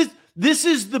 Well, this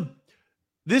is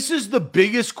the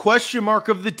biggest question mark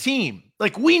of the team.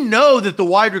 Like, we know that the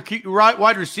wide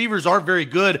receivers aren't very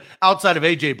good outside of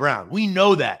A.J. Brown. We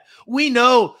know that. We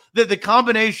know that the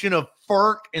combination of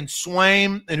Ferk and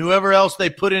Swaim and whoever else they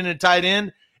put in a tight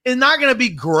end is not going to be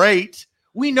great.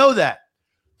 We know that.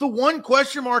 The one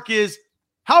question mark is,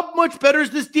 how much better is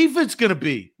this defense going to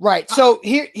be? Right. So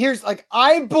here's like,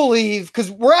 I believe,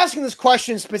 because we're asking this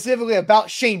question specifically about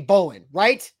Shane Bowen,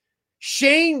 right?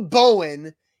 Shane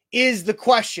Bowen is the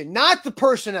question, not the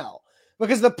personnel,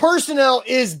 because the personnel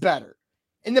is better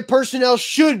and the personnel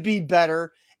should be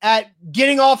better at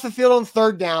getting off the field on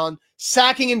third down,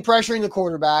 sacking and pressuring the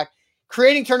quarterback,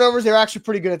 creating turnovers. They were actually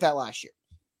pretty good at that last year.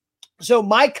 So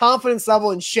my confidence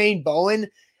level in Shane Bowen,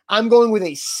 I'm going with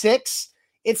a 6.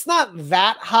 It's not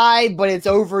that high, but it's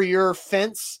over your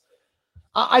fence.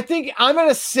 I think I'm at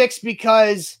a 6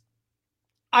 because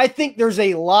I think there's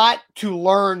a lot to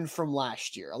learn from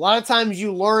last year. A lot of times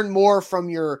you learn more from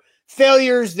your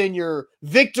failures than your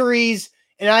victories.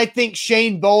 And I think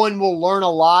Shane Bowen will learn a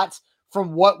lot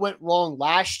from what went wrong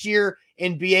last year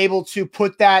and be able to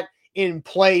put that in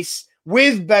place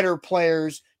with better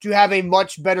players to have a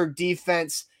much better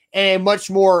defense and a much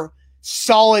more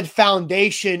solid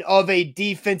foundation of a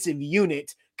defensive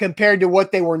unit compared to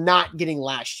what they were not getting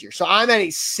last year. So I'm at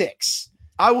a 6.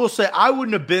 I will say I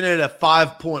wouldn't have been at a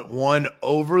 5.1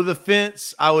 over the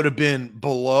fence. I would have been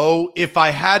below if I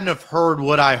hadn't have heard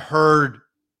what I heard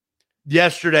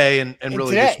yesterday and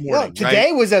really today, this morning.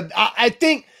 Today was I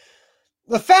think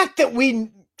the fact that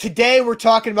today we're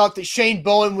talking about that Shane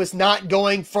Bowen was not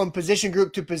going from position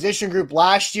group to position group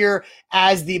last year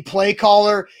as the play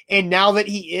caller, and now that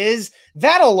he is,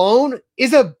 that alone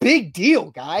is a big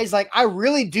deal, guys. Like, I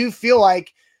really do feel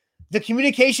like the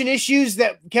communication issues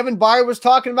that Kevin Byard was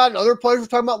talking about and other players were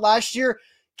talking about last year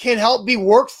can help be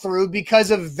worked through because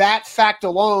of that fact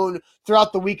alone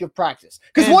throughout the week of practice.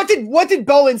 Because what did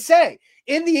Bowen say?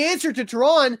 In the answer to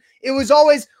Teron, it was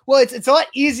always, well, it's a lot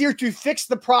easier to fix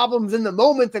the problems in the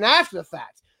moment than after the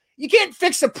fact. You can't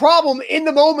fix a problem in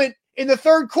the moment in the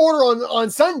third quarter on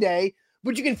Sunday,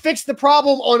 but you can fix the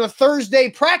problem on a Thursday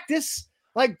practice.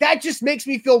 Like, that just makes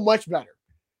me feel much better.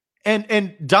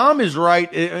 And Dom is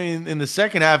right in the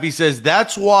second half. He says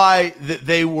that's why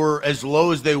they were as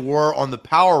low as they were on the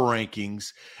power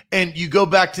rankings. And you go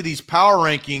back to these power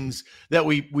rankings that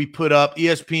we put up,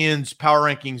 ESPN's power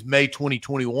rankings, May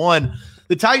 2021.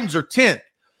 The Titans are 10th.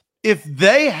 If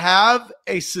they have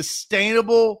a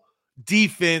sustainable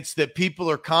defense that people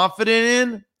are confident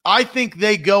in, I think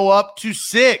they go up to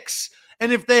 6.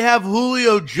 And if they have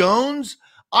Julio Jones,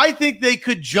 I think they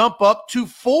could jump up to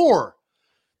 4.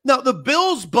 Now, the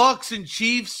Bills, Bucks, and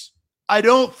Chiefs, I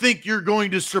don't think you're going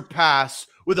to surpass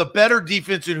with a better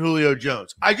defense than Julio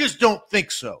Jones. I just don't think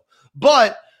so.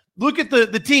 But look at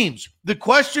the teams. The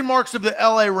question marks of the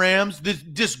LA Rams, the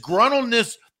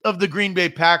disgruntledness of the Green Bay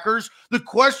Packers, the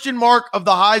question mark of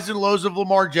the highs and lows of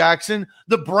Lamar Jackson.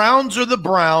 The Browns are the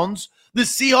Browns. The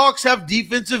Seahawks have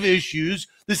defensive issues.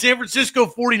 The San Francisco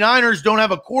 49ers don't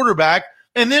have a quarterback.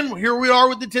 And then here we are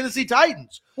with the Tennessee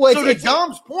Titans. Well, so to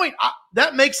Dom's point,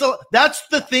 that's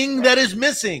the thing that is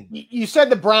missing. You said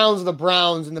the Browns are the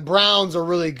Browns, and the Browns are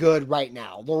really good right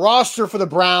now. The roster for the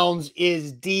Browns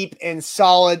is deep and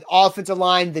solid. Offensive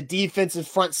line, the defensive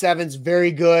front seven's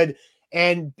very good.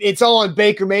 And it's all on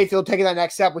Baker Mayfield taking that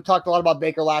next step. We talked a lot about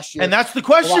Baker last year. And that's the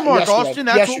question mark, Austin.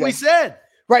 That's what we said.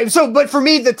 Right. So, but for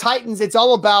me, the Titans, it's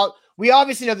all about, we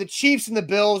obviously know the Chiefs and the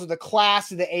Bills are the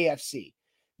class of the AFC.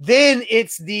 Then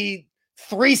it's the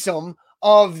threesome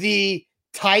of the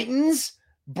Titans,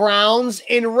 Browns,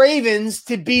 and Ravens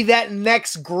to be that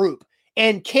next group.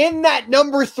 And can that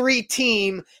number 3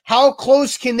 team, how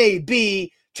close can they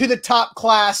be to the top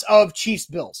class of Chiefs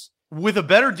Bills? With a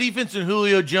better defense than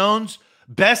Julio Jones,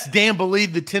 best damn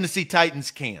believe the Tennessee Titans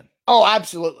can. Oh,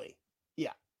 absolutely.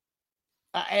 Yeah.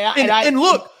 And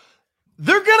look,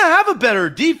 they're going to have a better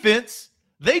defense.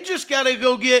 They just got to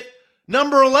go get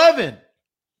number 11.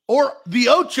 Or the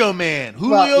Ocho man,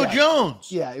 Julio Jones.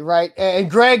 Yeah, right.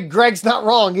 And Greg's not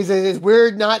wrong. He says it's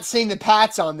weird not seeing the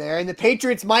Pats on there. And the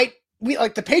Patriots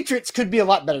the Patriots could be a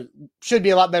lot better, should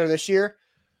be a lot better this year.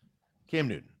 Cam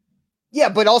Newton. Yeah,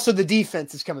 but also the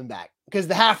defense is coming back because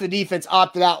the half of the defense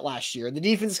opted out last year. The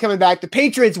defense is coming back. The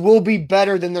Patriots will be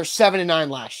better than their 7-9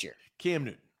 last year. Cam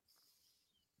Newton.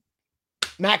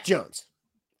 Mac Jones.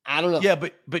 I don't know. Yeah,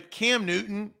 but Cam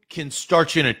Newton can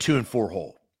start you in a 2-4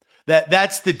 hole.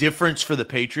 That's the difference for the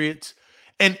Patriots.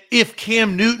 And if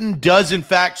Cam Newton does, in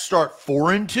fact, start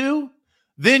 4-2,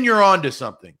 then you're on to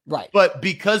something. Right. But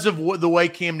because of the way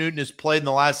Cam Newton has played in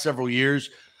the last several years,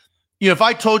 if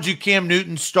I told you Cam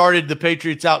Newton started the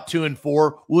Patriots out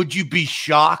 2-4, would you be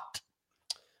shocked?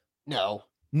 No.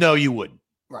 No, you wouldn't.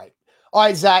 Right. All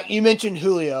right, Zach, you mentioned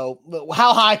Julio.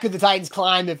 How high could the Titans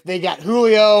climb if they got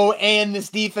Julio and this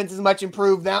defense is much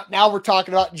improved? Now we're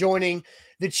talking about joining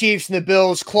the Chiefs and the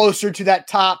Bills closer to that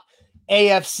top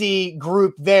AFC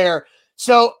group there.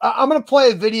 So I'm going to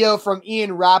play a video from Ian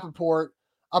Rappaport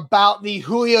about the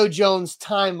Julio Jones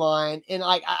timeline. And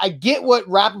I get what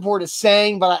Rappaport is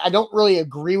saying, but I don't really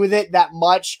agree with it that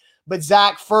much. But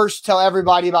Zach, first tell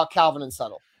everybody about Calvin and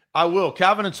Settle. I will.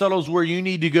 Calvin and Settle is where you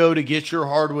need to go to get your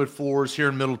hardwood floors here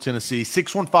in Middle Tennessee.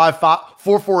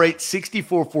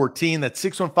 615-448-6414. That's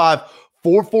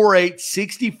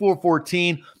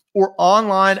 615-448-6414. Or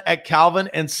online at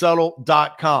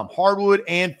calvinandsettle.com. Hardwood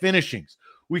and finishings.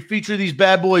 We feature these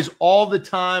bad boys all the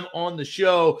time on the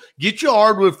show. Get your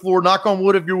hardwood floor. Knock on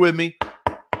wood if you're with me.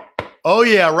 Oh,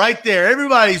 yeah, right there.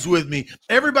 Everybody's with me.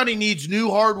 Everybody needs new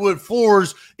hardwood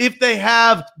floors if they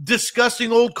have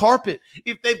disgusting old carpet,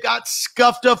 if they've got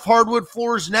scuffed up hardwood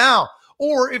floors now,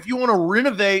 or if you want to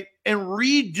renovate and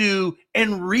redo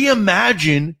and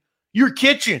reimagine your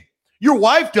kitchen. Your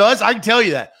wife does. I can tell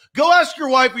you that. Go ask your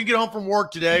wife when you get home from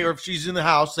work today, or if she's in the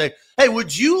house, say, hey,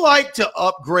 would you like to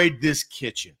upgrade this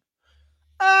kitchen?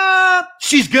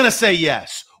 She's going to say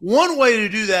yes. One way to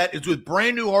do that is with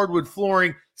brand new hardwood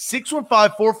flooring,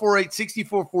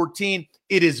 615-448-6414.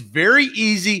 It is very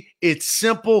easy, it's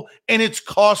simple, and it's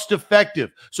cost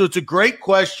effective. So it's a great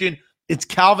question. It's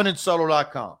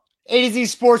calvinandsettle.com. A to Z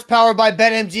Sports powered by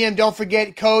BetMGM. Don't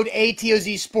forget code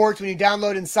ATOZ Sports when you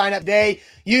download and sign up today.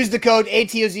 Use the code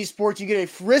ATOZ Sports. You get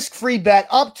a risk-free bet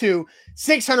up to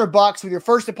 $600 with your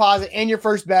first deposit and your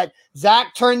first bet.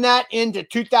 Zach turned that into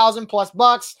 $2,000 plus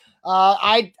bucks.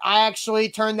 I actually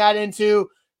turned that into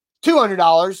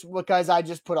 $200 because I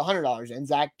just put $100 in.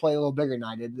 Zach played a little bigger than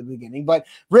I did at the beginning, but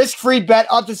risk-free bet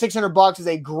up to $600 is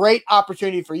a great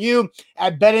opportunity for you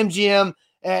at BetMGM.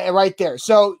 Right there.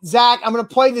 So, Zach, I'm going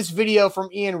to play this video from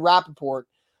Ian Rappaport.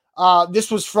 This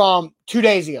was from 2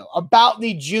 days ago about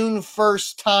the June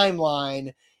 1st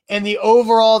timeline and the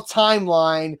overall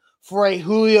timeline for a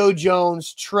Julio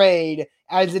Jones trade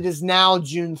as it is now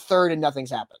June 3rd and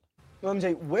nothing's happened? Well, I'm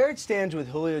saying where it stands with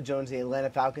Julio Jones and the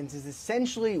Atlanta Falcons is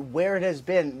essentially where it has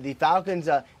been. The Falcons,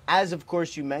 as of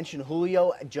course you mentioned,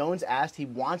 Julio Jones asked, he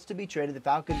wants to be traded. The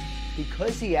Falcons,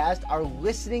 because he asked, are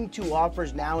listening to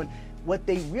offers now. And what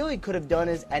they really could have done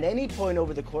is, at any point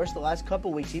over the course of the last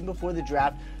couple of weeks, even before the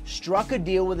draft, struck a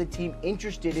deal with a team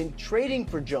interested in trading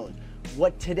for Jones.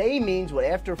 What today means, what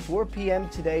after 4 p.m.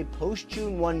 today, post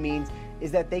June 1 means,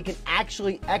 is that they can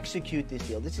actually execute this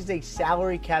deal. This is a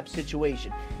salary cap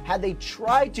situation. Had they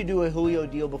tried to do a Julio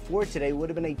deal before today, it would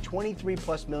have been a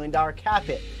 $23+ million cap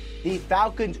hit. The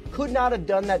Falcons could not have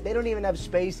done that. They don't even have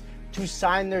space to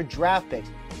sign their draft picks.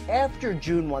 After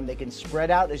June 1, they can spread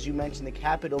out, as you mentioned, the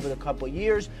cap hit over the couple of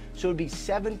years. So it would be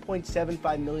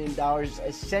 $7.75 million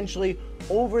essentially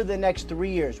over the next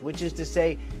 3 years, which is to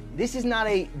say, this is not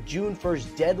a June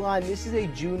 1st deadline. This is a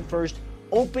June 1st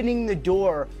opening the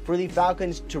door for the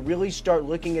Falcons to really start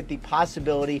looking at the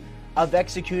possibility of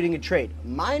executing a trade.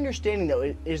 My understanding,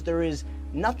 though, is there is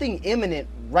nothing imminent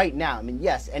right now. I mean,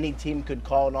 yes, any team could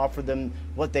call and offer them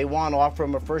what they want, offer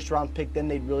them a first-round pick, then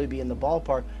they'd really be in the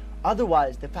ballpark.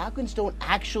 Otherwise, the Falcons don't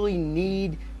actually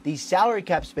need the salary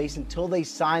cap space until they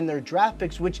sign their draft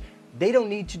picks, which they don't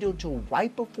need to do until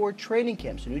right before training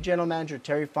camp. So new general manager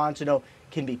Terry Fontenot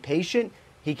can be patient.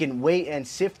 He can wait and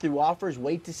sift through offers,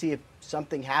 wait to see if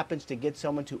something happens to get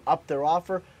someone to up their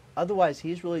offer. Otherwise,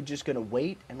 he's really just going to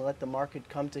wait and let the market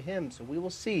come to him. So we will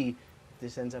see if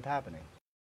this ends up happening.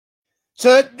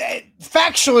 So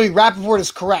factually, Rappaport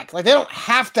is correct. Like, they don't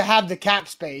have to have the cap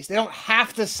space. They don't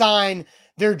have to sign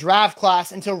their draft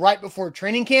class until right before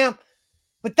training camp.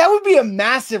 But that would be a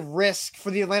massive risk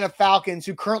for the Atlanta Falcons,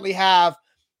 who currently have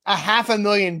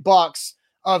 $500,000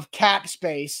 of cap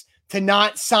space, to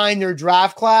not sign their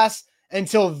draft class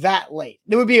until that late.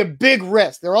 There would be a big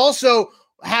risk. They're also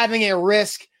having a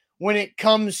risk when it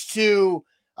comes to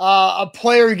a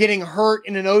player getting hurt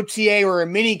in an OTA or a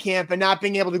mini camp and not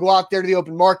being able to go out there to the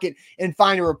open market and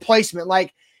find a replacement.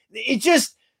 Like, it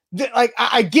just, like,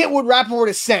 I get what Rappaport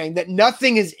is saying, that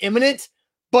nothing is imminent,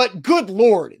 but good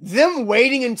Lord, them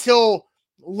waiting until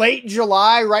late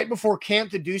July, right before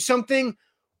camp, to do something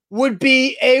would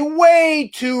be a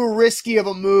way too risky of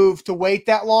a move to wait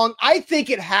that long. I think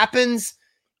it happens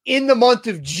in the month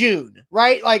of June,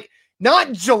 right? Like,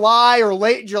 not July or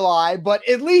late July, but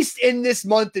at least in this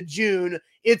month of June,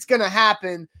 it's going to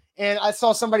happen. And I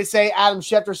saw somebody say, Adam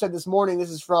Schefter said this morning,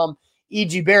 this is from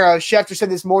E.G. Barrow, Schefter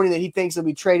said this morning that he thinks it'll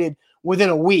be traded within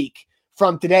a week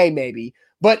from today, maybe.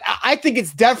 But I think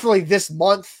it's definitely this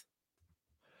month.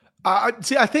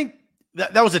 See, I think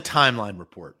that was a timeline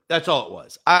report. That's all it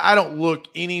was. I don't look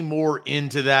any more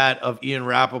into that of Ian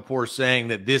Rappaport saying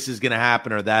that this is going to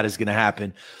happen or that is going to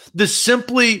happen.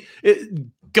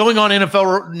 Going on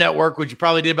NFL Network, which you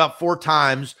probably did about 4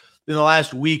 times in the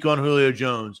last week on Julio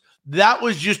Jones, that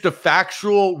was just a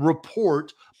factual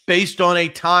report based on a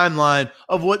timeline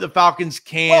of what the Falcons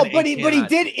can. Well, but he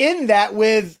did end that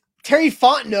with Terry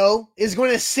Fontenot is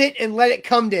going to sit and let it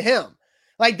come to him.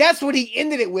 Like, that's what he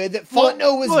ended it with. That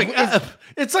Fontenot was.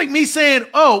 It's like me saying,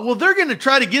 "Oh, well, they're going to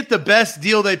try to get the best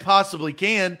deal they possibly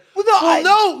can."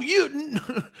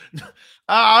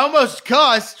 I almost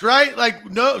cussed, right?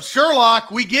 Like, no,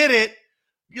 Sherlock, we get it.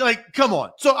 You're like, come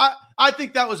on. So I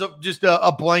think that was just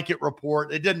a blanket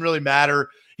report. It didn't really matter.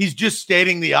 He's just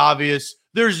stating the obvious.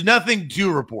 There's nothing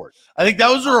to report. I think that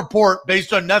was a report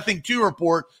based on nothing to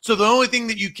report. So the only thing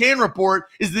that you can report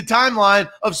is the timeline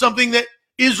of something that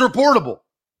is reportable.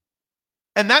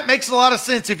 And that makes a lot of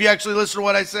sense if you actually listen to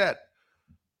what I said.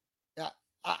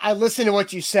 I listened to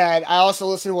what you said. I also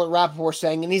listened to what Rappaport's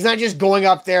saying. And he's not just going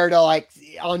up there to, like,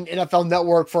 on NFL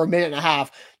Network for a minute and a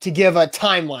half to give a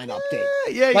timeline update.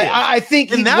 Yeah. I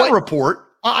think in that report,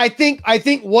 I think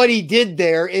what he did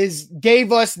there is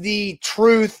gave us the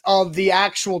truth of the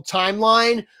actual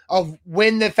timeline of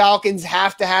when the Falcons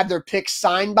have to have their picks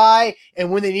signed by and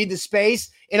when they need the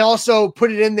space, and also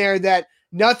put it in there that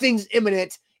nothing's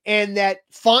imminent and that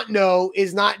Fontenot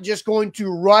is not just going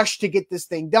to rush to get this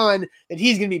thing done, that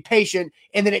he's going to be patient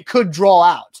and that it could draw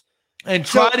out. And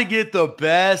try to get the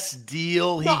best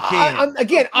deal he can.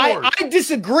 I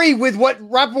disagree with what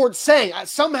Rappaport's saying.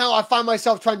 Somehow I find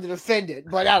myself trying to defend it,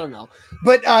 but I don't know.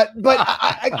 But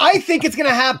I think it's going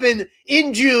to happen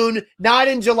in June, not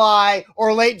in July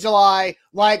or late July,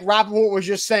 like Rappaport was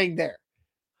just saying there.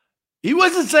 He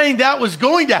wasn't saying that was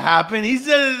going to happen. He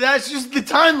said that's just the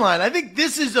timeline. I think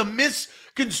this is a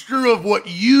misconstrue of what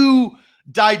you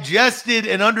digested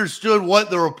and understood what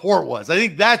the report was. I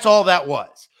think that's all that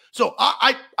was. So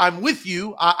I'm with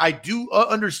you. I do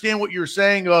understand what you're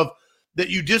saying of that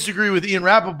you disagree with Ian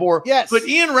Rappaport. Yes. But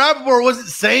Ian Rappaport wasn't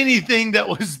saying anything that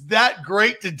was that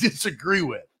great to disagree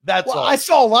with. That's all. I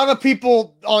saw a lot of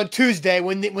people on Tuesday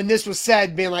when this was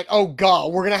said being like, oh,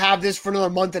 God, we're going to have this for another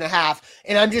month and a half.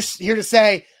 And I'm just here to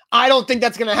say, I don't think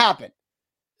that's going to happen.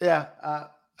 Yeah.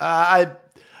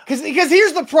 Because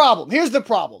here's the problem. Here's the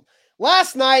problem.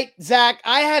 Last night, Zach,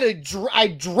 I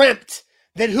dreamt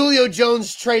that Julio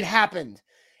Jones trade happened.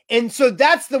 And so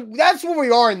that's where we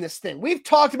are in this thing. We've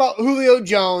talked about Julio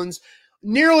Jones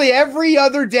nearly every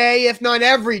other day, if not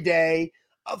every day,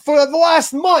 for the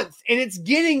last month. And it's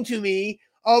getting to me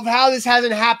of how this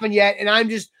hasn't happened yet. And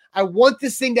I want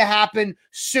this thing to happen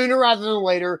sooner rather than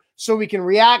later so we can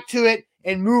react to it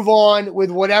and move on with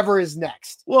whatever is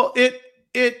next. Well,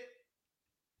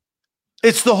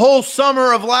 it's the whole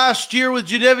summer of last year with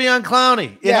Jadeveon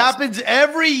Clowney. It happens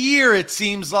every year, it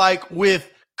seems like, with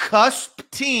cusp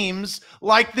teams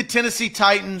like the Tennessee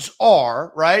Titans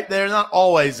are, right? They're not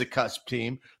always a cusp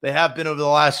team. They have been over the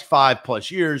last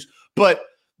 5+ years, but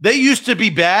they used to be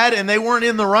bad and they weren't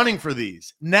in the running for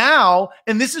these. Now,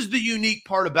 and this is the unique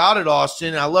part about it,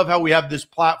 Austin, I love how we have this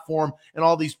platform and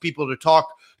all these people to talk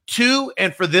to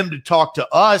and for them to talk to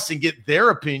us and get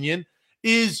their opinion,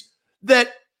 is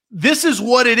that this is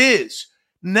what it is.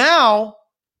 Now,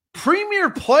 premier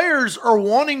players are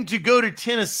wanting to go to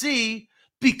Tennessee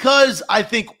because I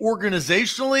think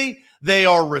organizationally they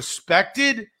are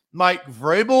respected. Mike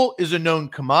Vrabel is a known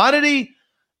commodity,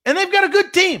 and they've got a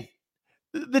good team.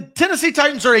 The Tennessee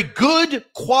Titans are a good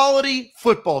quality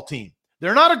football team.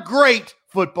 They're not a great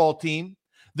football team.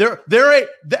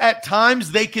 At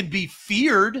times they can be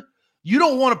feared. You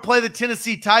don't want to play the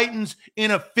Tennessee Titans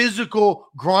in a physical,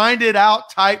 grinded out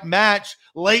type match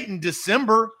late in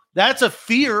December. That's a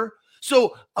fear.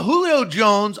 So Julio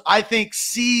Jones, I think,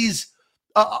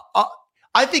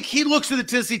 I think he looks at the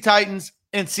Tennessee Titans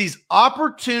and sees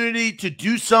opportunity to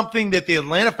do something that the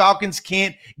Atlanta Falcons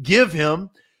can't give him.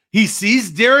 He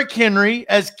sees Derrick Henry,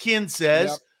 as Ken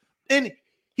says, and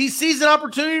he sees an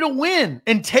opportunity to win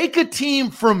and take a team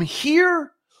from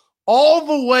here all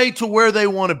the way to where they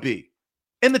want to be.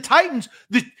 And the Titans,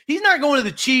 he's not going to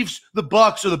the Chiefs, the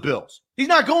Bucks, or the Bills. He's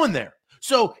not going there.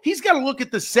 So he's got to look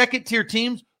at the second-tier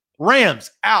teams.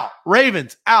 Rams out,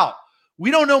 Ravens out.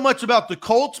 We don't know much about the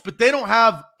Colts, but they don't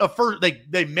have a first.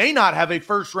 They may not have a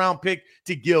first-round pick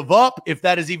to give up, if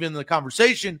that is even in the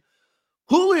conversation.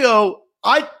 Julio,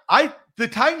 the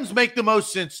Titans make the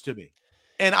most sense to me,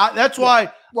 and that's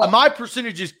why my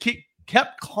percentages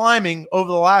kept climbing over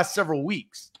the last several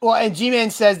weeks. Well, and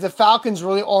G-Man says the Falcons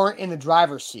really aren't in the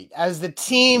driver's seat. As the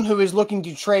team who is looking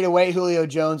to trade away Julio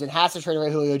Jones and has to trade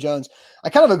away Julio Jones, I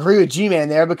kind of agree with G-Man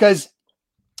there because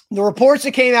the reports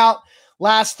that came out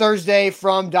last Thursday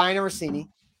from Diana Rossini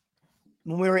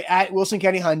when we were at Wilson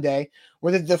County Hyundai,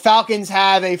 where the Falcons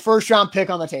have a first-round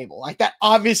pick on the table. Like, that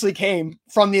obviously came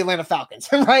from the Atlanta Falcons,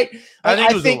 right? I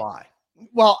think it was a lie.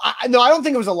 Well, I don't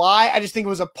think it was a lie. I just think it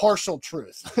was a partial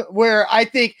truth where I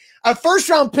think a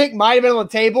first-round pick might have been on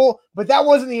the table, but that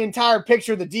wasn't the entire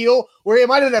picture of the deal, where it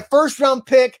might have been a first-round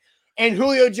pick and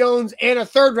Julio Jones and a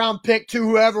third-round pick to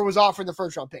whoever was offering the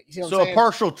first-round pick. You see what I'm saying? So a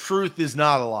partial truth is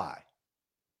not a lie.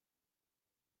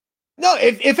 No,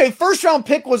 if a first-round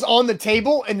pick was on the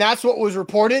table and that's what was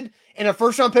reported, and a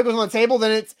first-round pick was on the table,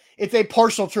 then it's a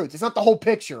partial truth. It's not the whole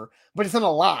picture, but it's not a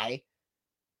lie.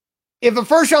 If a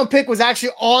first-round pick was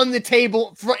actually on the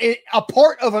table for a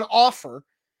part of an offer,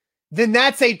 then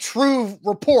that's a true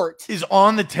report. Is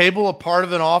on the table a part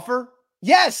of an offer?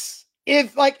 Yes.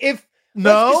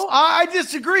 No, I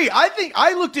disagree. I think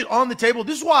I looked at on the table.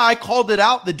 This is why I called it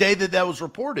out the day that was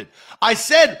reported. I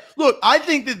said, look, I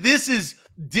think that this is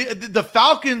the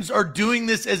Falcons are doing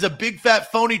this as a big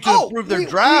fat phony to improve their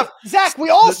draft. Zach, we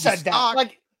all said that.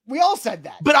 Like, we all said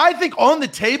that. But I think on the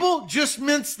table just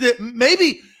means that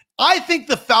maybe I think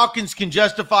the Falcons can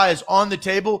justify as on the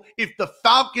table if the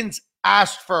Falcons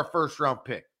asked for a first-round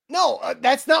pick. No,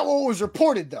 that's not what was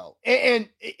reported, though. And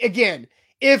again,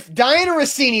 if Diana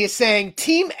Rossini is saying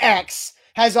Team X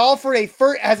has offered a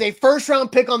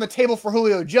first-round pick on the table for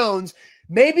Julio Jones,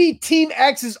 maybe Team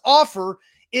X's offer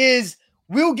is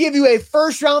we'll give you a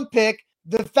first-round pick.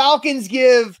 The Falcons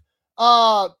give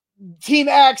Team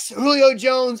X, Julio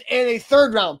Jones, and a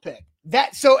third-round pick.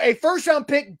 So a first-round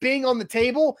pick being on the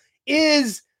table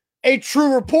is a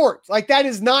true report. Like, that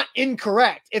is not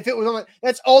incorrect. If it was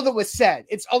that's all that was said.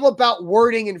 It's all about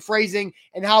wording and phrasing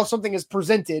and how something is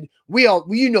presented.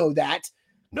 You know that.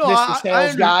 No, Mr.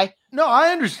 Sales guy. No, I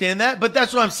understand that, but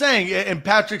that's what I'm saying. And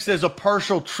Patrick says a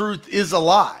partial truth is a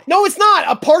lie. No, it's not.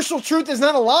 A partial truth is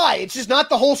not a lie. It's just not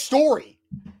the whole story.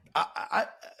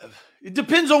 It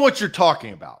depends on what you're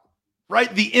talking about,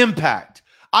 right? The impact.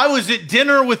 I was at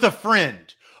dinner with a friend.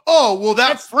 Oh, well,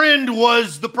 that friend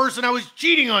was the person I was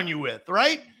cheating on you with,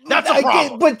 right? That's a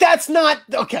problem. But that's not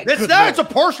okay. It's a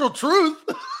partial truth.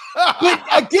 But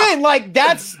again, like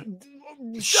that's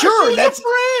sure that's a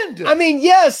friend. I mean,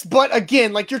 yes, but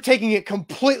again, like you're taking it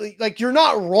completely. Like you're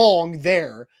not wrong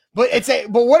there. But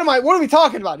but what are we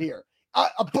talking about here?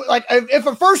 Like if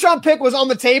a first round pick was on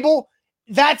the table,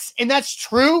 that's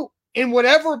true in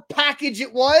whatever package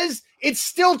it was. It's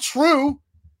still true.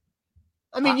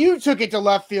 I mean, you took it to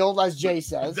left field, as Jay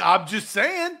says. I'm just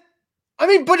saying. I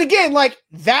mean, but again, like,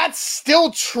 that's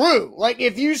still true. Like,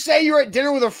 if you say you're at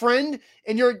dinner with a friend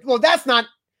and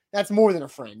that's more than a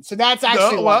friend. So that's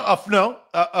actually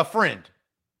a friend.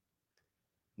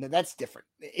 No, that's different.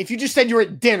 If you just said you're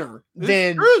at dinner,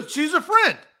 then true. She's a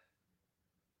friend.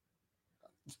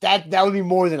 That would be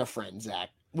more than a friend, Zach.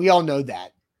 We all know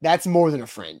that. That's more than a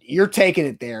friend. You're taking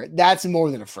it there. That's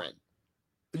more than a friend.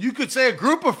 You could say a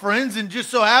group of friends, and just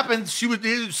so happens she was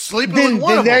sleeping with one of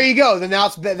them. Then there you go. Then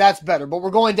that's better. But we're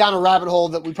going down a rabbit hole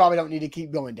that we probably don't need to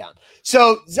keep going down.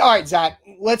 So, all right, Zach,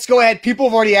 let's go ahead. People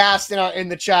have already asked in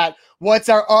the chat, what's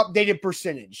our updated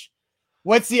percentage?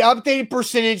 What's the updated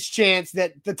percentage chance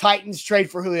that the Titans trade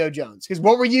for Julio Jones? Because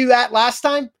what were you at last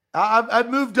time? I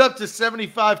moved up to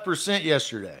 75%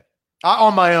 yesterday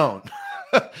on my own.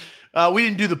 We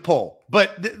didn't do the poll,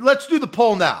 but let's do the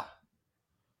poll now.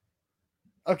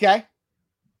 Okay.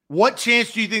 What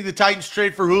chance do you think the Titans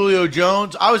trade for Julio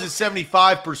Jones? I was at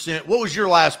 75%. What was your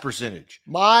last percentage?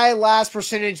 My last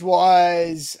percentage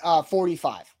was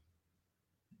 45.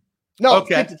 No,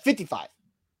 okay. 55.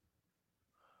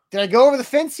 Did I go over the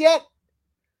fence yet?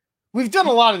 We've done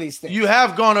a lot of these things. You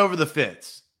have gone over the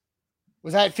fence.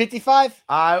 Was that 55?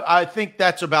 I think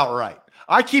that's about right.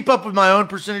 I keep up with my own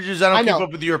percentages. I don't keep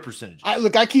up with your percentages.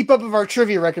 I keep up with our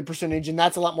trivia record percentage, and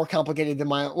that's a lot more complicated than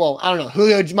my. Well, I don't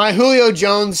know. My Julio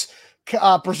Jones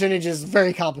percentage is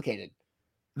very complicated.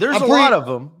 There's a lot of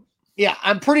them. Yeah,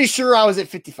 I'm pretty sure I was at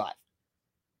 55.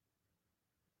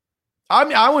 I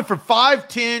mean, I went from 5,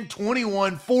 10,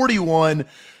 21, 41,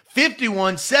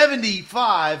 51,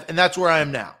 75, and that's where I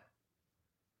am now.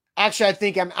 Actually, I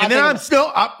think I'm. I'm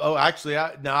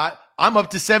up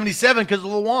to 77 because of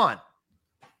Lawan.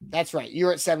 That's right.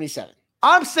 You're at 77.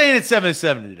 I'm staying at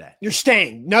 77 today. You're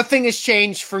staying. Nothing has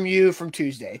changed from you from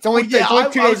Tuesday. It's only, 2 days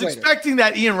I was expecting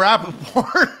that Ian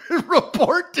Rappaport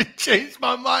report to change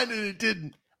my mind, and it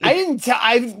didn't.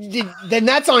 Then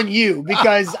that's on you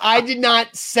because I did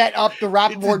not set up the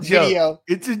Rappaport video.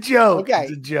 It's a joke. Okay.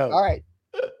 It's a joke. All right.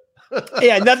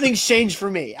 Yeah, nothing's changed for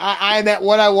me. I'm at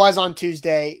what I was on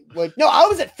Tuesday. I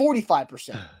was at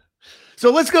 45%.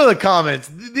 So let's go to the comments.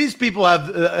 These people have,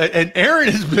 and Aaron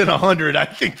has been 100, I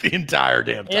think, the entire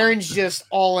damn time. Aaron's just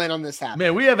all in on this happen.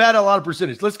 Man, we have had a lot of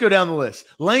percentage. Let's go down the list.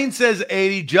 Lane says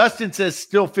 80. Justin says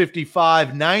still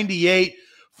 55. 98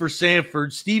 for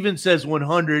Sanford. Steven says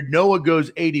 100. Noah goes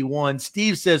 81.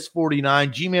 Steve says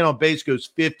 49. G-Man on base goes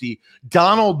 50.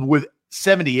 Donald with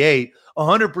 78.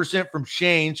 100% from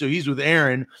Shane, so he's with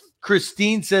Aaron.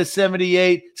 Christine says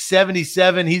 78,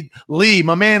 77.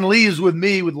 My man Lee is with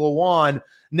me with Lawan.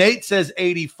 Nate says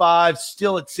 85,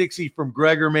 still at 60 from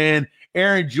Gregorman.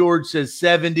 Aaron George says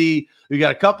 70. We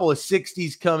got a couple of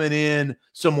 60s coming in,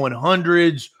 some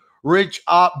 100s. Rich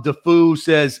Op Defu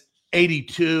says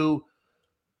 82.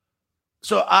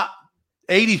 So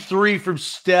 83 from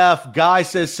Steph. Guy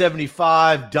says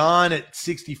 75. Don at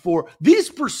 64.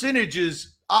 These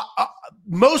percentages,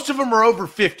 most of them are over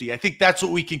 50. I think that's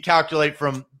what we can calculate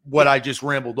from what I just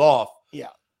rambled off. Yeah.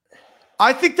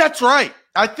 I think that's right.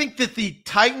 I think that the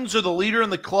Titans are the leader in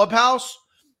the clubhouse.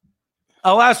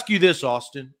 I'll ask you this,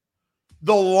 Austin.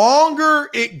 The longer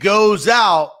it goes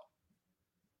out,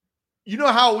 you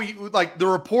know how we like the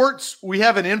reports, we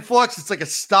have an influx. It's like a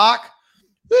stock.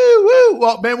 Woo, woo.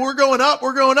 Well, man, we're going up.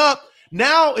 We're going up.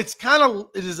 Now it's kind of,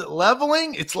 is it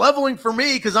leveling? It's leveling for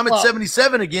me because I'm at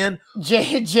 77 again.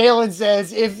 Jalen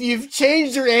says, if you've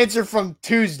changed your answer from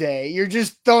Tuesday, you're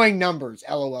just throwing numbers,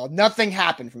 LOL. Nothing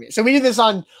happened for me. So we did this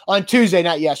on Tuesday,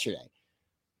 not yesterday.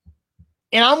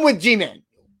 And I'm with G-Man.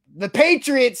 The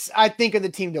Patriots, I think, are the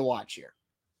team to watch here.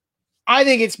 I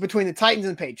think it's between the Titans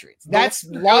and the Patriots. That's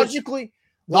logically.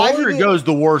 The longer it goes,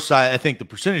 the worse I think the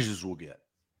percentages will get.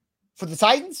 For the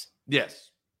Titans? Yes.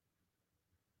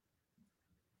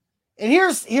 And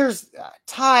here's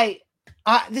Ty.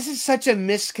 This is such a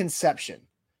misconception.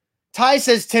 Ty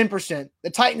says 10%.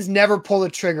 The Titans never pull the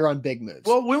trigger on big moves.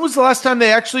 Well, when was the last time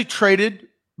they actually traded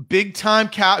big-time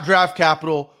draft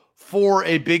capital for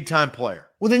a big-time player?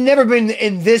 Well, they've never been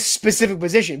in this specific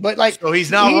position. But so he's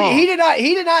not wrong. He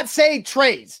did not say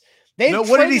trades.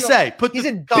 What did he say? He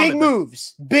said big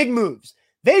moves. Big moves.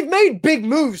 They've made big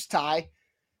moves, Ty.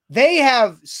 They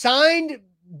signed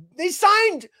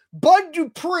Bud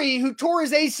Dupree, who tore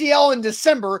his ACL in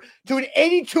December, to an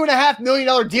 $82.5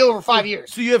 million deal over 5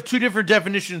 years. So you have two different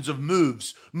definitions of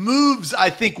moves. Moves, I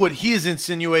think what he is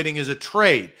insinuating is a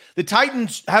trade. The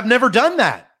Titans have never done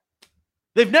that.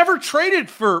 They've never traded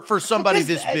for somebody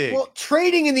this big. Well,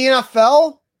 trading in the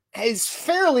NFL is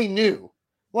fairly new.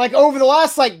 Like over the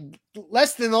last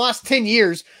less than the last 10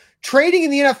 years, trading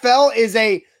in the NFL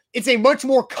it's a much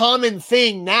more common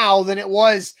thing now than it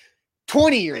was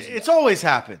 20 years ago. It's always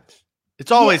happened.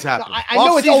 It's always happened. I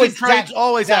know it's always trades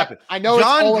always happen. I know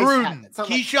John it's always Gruden, happened.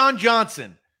 Keyshawn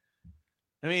Johnson.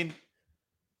 I mean,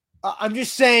 I'm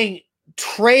just saying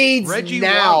trades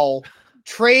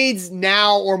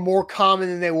now are more common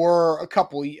than they were a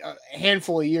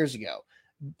handful of years ago,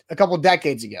 a couple of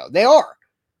decades ago. They are.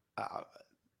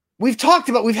 We've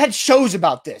had shows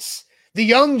about this. The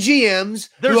young GMs.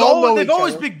 They've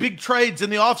always big trades in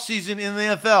the offseason in the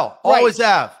NFL. Right. Always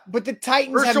have. But the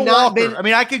Titans Herschel have not Walker. been. I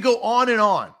mean, I could go on and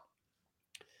on.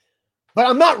 But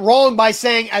I'm not wrong by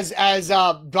saying, as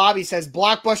Bobby says,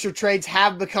 blockbuster trades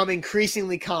have become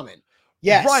increasingly common.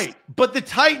 Yes. Right. But the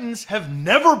Titans have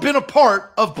never been a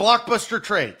part of blockbuster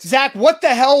trades. Zach, what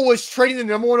the hell was trading the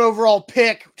number 1 overall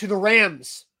pick to the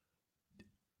Rams?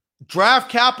 Draft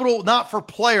capital, not for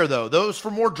player, though. Those for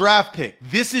more draft pick.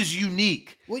 This is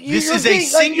unique. This is a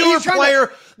singular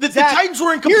player. The Titans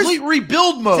were in complete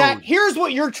rebuild mode. Zach, here's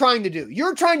what you're trying to do.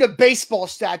 You're trying to baseball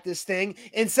stat this thing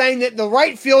and saying that the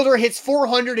right fielder hits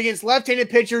 400 against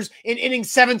left-handed pitchers in innings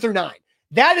 7 through 9.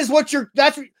 That is what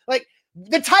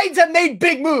the Titans have made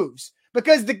big moves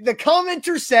because the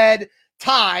commenter said,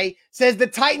 Ty says the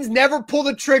Titans never pull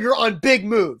the trigger on big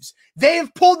moves. They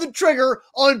have pulled the trigger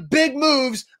on big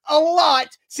moves a lot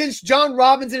since John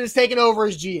Robinson has taken over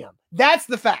as GM. That's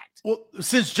the fact. Well,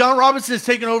 since John Robinson has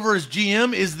taken over as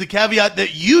GM is the caveat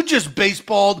that you just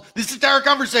baseballed this entire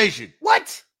conversation.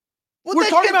 What? Well,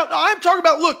 I'm talking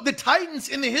about, look, the Titans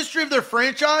in the history of their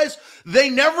franchise, they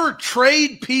never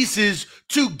trade pieces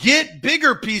to get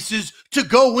bigger pieces to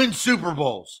go win Super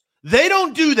Bowls. They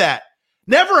don't do that.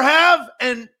 Never have,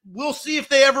 and we'll see if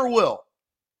they ever will.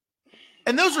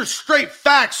 And those are straight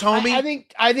facts, homie.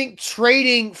 I think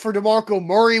trading for DeMarco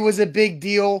Murray was a big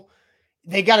deal.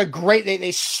 They got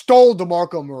they stole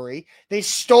DeMarco Murray. They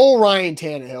stole Ryan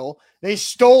Tannehill. They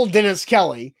stole Dennis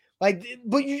Kelly. I get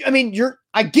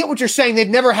what you're saying. They've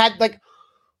never had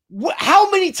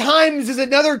how many times does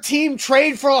another team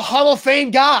trade for a Hall of Fame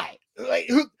guy?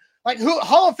 Who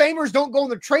Hall of Famers don't go on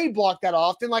the trade block that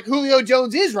often, like Julio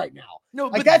Jones is right now. No,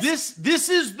 but this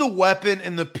is the weapon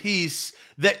and the piece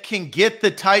that can get the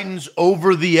Titans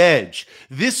over the edge.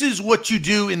 This is what you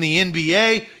do in the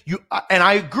NBA. And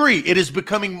I agree, it is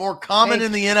becoming more common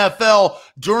in the NFL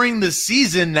during the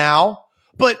season now.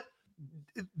 But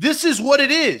this is what it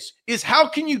is how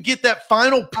can you get that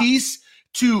final piece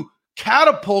to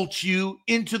catapult you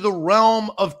into the realm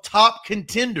of top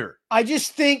contender? I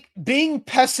just think being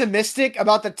pessimistic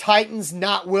about the Titans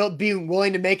not being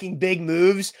willing to making big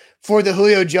moves for the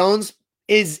Julio Jones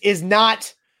is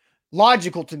not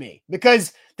logical to me,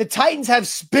 because the Titans have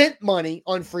spent money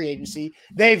on free agency.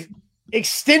 They've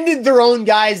extended their own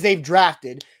guys they've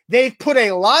drafted. They've put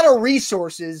a lot of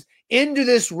resources into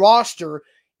this roster,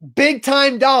 big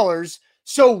time dollars.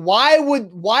 So why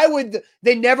would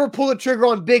they never pull the trigger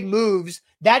on big moves?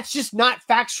 That's just not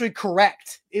factually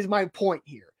correct, is my point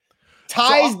here.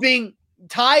 Ty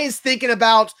is thinking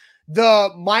about the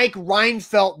Mike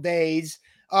Reinfeldt days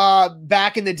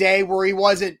back in the day where he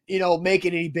wasn't,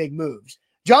 making any big moves.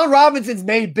 John Robinson's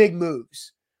made big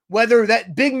moves. Whether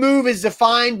that big move is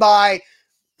defined by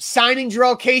signing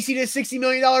Jarrell Casey to a $60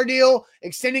 million deal,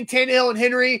 extending Tannehill and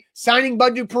Henry, signing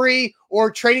Bud Dupree, or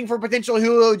trading for potential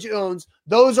Julio Jones,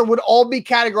 those would all be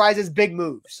categorized as big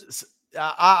moves.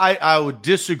 I would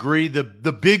disagree. The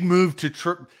big move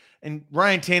and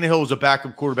Ryan Tannehill was a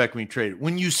backup quarterback when he traded.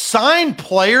 When you sign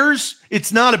players,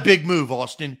 it's not a big move,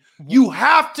 Austin. You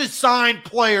have to sign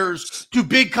players to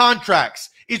big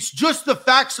contracts. It's just the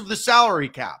facts of the salary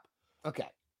cap. Okay.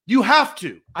 You have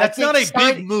to. That's not a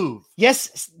big move.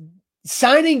 Yes,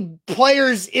 signing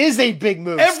players is a big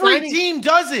move. Every team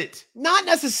does it. Not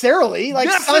necessarily.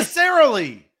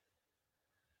 Necessarily.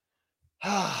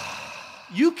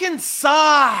 You can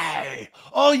sigh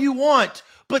all you want,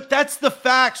 but that's the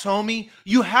facts, homie.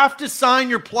 You have to sign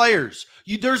your players.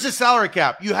 There's a salary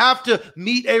cap. You have to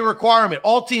meet a requirement.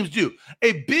 All teams do.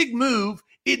 A big move,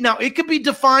 it could be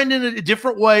defined in a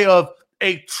different way of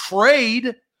a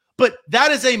trade, but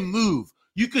that is a move.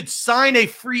 You could sign a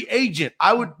free agent.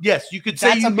 You could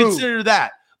say you consider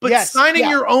that. But signing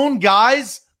your own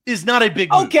guys, is not a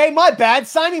big move. Okay, my bad.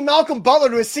 Signing Malcolm Butler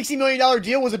to a $60 million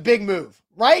deal was a big move,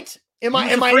 right? Am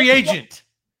I free agent?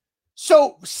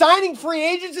 So signing free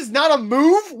agents is not a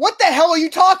move? What the hell are you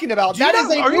talking about?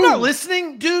 Are you not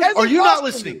listening, dude? Are you not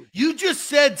listening? You just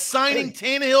said signing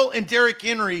Tannehill and Derrick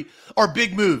Henry are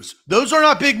big moves. Those are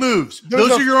not big moves.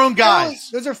 Those are your own guys.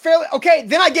 Those are fairly okay.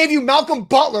 Then I gave you Malcolm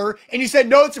Butler, and you said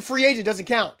no, it's a free agent, doesn't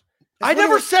count. I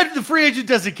never said the free agent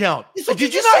doesn't count.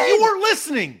 Did you not? You weren't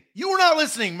listening. You were not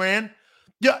listening, man.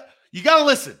 Yeah, you got to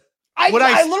listen. I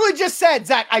literally just said,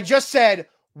 Zach. I just said,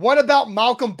 what about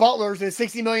Malcolm Butler's at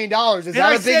 $60 million? Is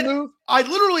that a big move? I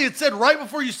literally had said right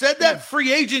before you said that,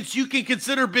 free agents you can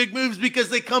consider big moves because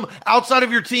they come outside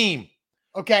of your team.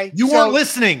 Okay. You weren't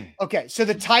listening. Okay, so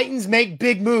the Titans make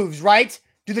big moves, right?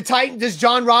 Does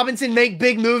John Robinson make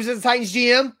big moves as the Titans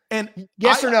GM? And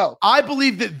yes or no? I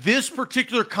believe that this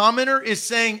particular commenter is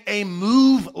saying a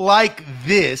move like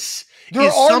this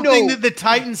is something that the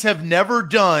Titans have never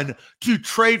done to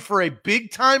trade for a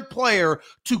big-time player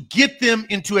to get them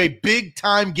into a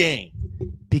big-time game.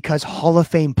 Because Hall of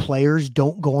Fame players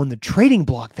don't go on the trading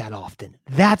block that often.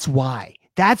 That's why.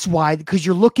 Because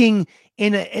you're looking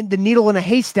in the needle in a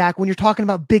haystack when you're talking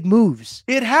about big moves.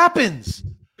 It happens.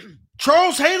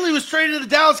 Charles Haley was traded to the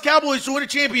Dallas Cowboys to win a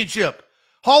championship.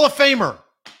 Hall of Famer.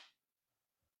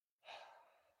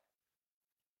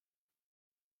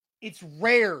 It's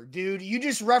rare, dude. You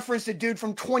just referenced a dude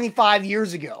from 25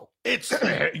 years ago.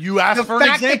 You asked for an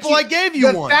example, I gave you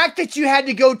one. The fact that you had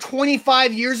to go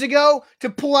 25 years ago to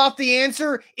pull out the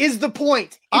answer is the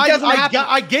point. It doesn't happen.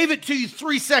 I gave it to you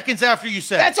 3 seconds after you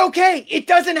said That's okay. It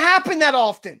doesn't happen that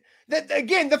often.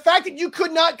 Again, the fact that you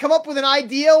could not come up with an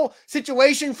ideal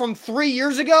situation from 3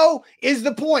 years ago is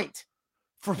the point.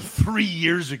 From 3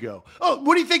 years ago. Oh,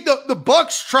 what do you think? The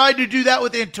Bucs tried to do that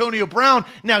with Antonio Brown.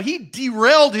 Now, he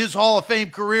derailed his Hall of Fame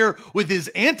career with his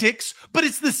antics, but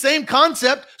it's the same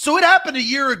concept. So it happened a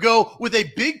year ago with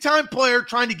a big-time player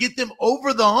trying to get them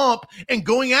over the hump and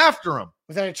going after him.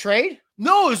 Was that a trade?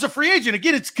 No, it was a free agent.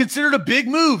 Again, it's considered a big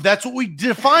move. That's what we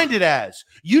defined it as.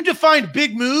 You defined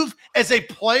big move as a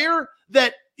player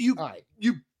that you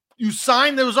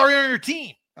signed that was already on your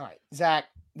team. All right, Zach.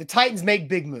 The Titans make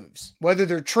big moves. Whether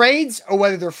they're trades or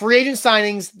whether they're free agent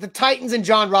signings, the Titans and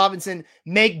John Robinson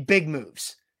make big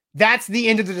moves. That's the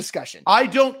end of the discussion. I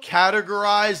don't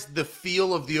categorize the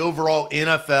feel of the overall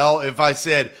NFL if I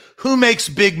said, who makes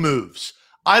big moves?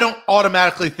 I don't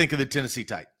automatically think of the Tennessee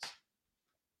Titans.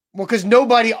 Well, because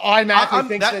nobody automatically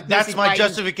thinks that that's my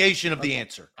justification of the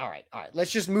answer. All right.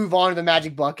 Let's just move on to the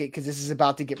magic bucket because this is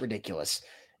about to get ridiculous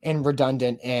and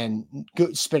redundant and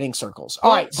spinning circles.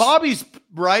 All right. Bobby's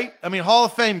right. I mean, Hall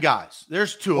of Fame guys.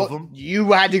 There's two of them.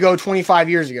 You had to go 25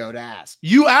 years ago to ask.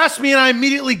 You asked me and I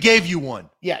immediately gave you one.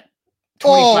 Yeah.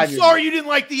 Sorry you didn't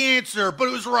like the answer, but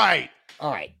it was right.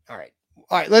 All right.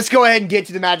 Let's go ahead and get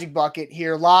to the magic bucket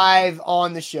here live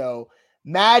on the show.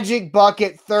 Magic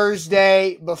Bucket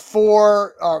Thursday but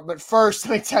first,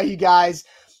 let me tell you guys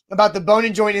about the Bone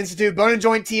and Joint Institute,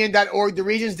 boneandjointtn.org, the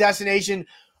region's destination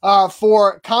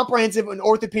for comprehensive and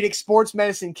orthopedic sports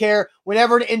medicine care.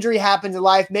 Whenever an injury happens in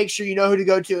life, make sure you know who to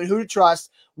go to and who to trust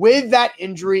with that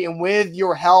injury and with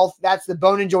your health. That's the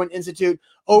Bone and Joint Institute.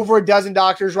 Over a dozen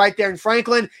doctors right there in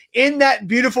Franklin in that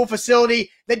beautiful facility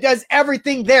that does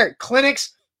everything there.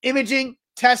 Clinics, imaging,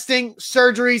 testing,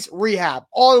 surgeries, rehab,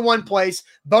 all in one place,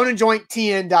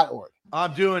 boneandjointtn.org.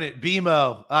 I'm doing it.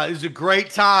 BMO. It was a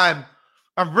great time.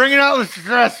 I'm bringing out the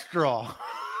stress straw.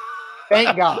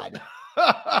 Thank God.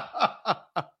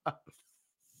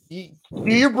 Do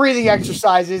your breathing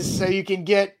exercises so you can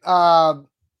get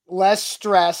less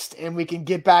stressed and we can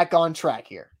get back on track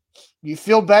here. You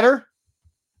feel better?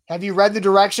 Have you read the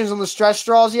directions on the stress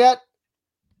straws yet?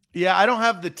 Yeah, I don't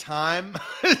have the time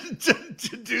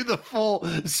to do the full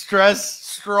stress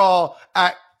straw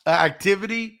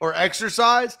activity or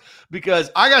exercise because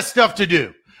I got stuff to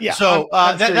do. Yeah, so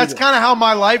that's kind of how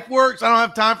my life works. I don't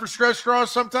have time for stress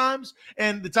straws sometimes.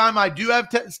 And the time I do have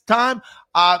time,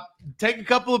 take a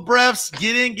couple of breaths,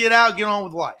 get in, get out, get on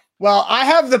with life. Well, I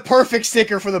have the perfect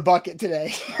sticker for the bucket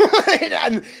today.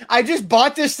 I just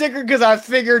bought this sticker because I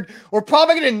figured we're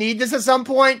probably going to need this at some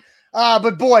point.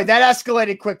 But boy, that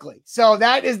escalated quickly. So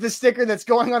that is the sticker that's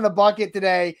going on the bucket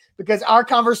today because our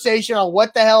conversation on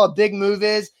what the hell a big move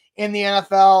is in the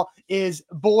NFL is,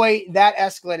 boy, that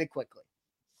escalated quickly.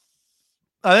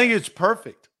 I think it's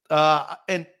perfect.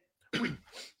 And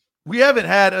we haven't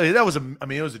had, it was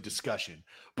a discussion,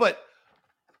 but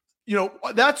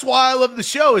that's why I love the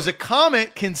show is a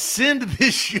comment can send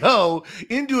this show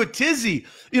into a tizzy.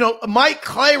 Mike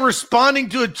Clay responding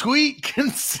to a tweet can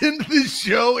send this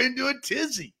show into a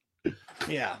tizzy.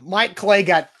 Yeah. Mike Clay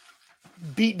got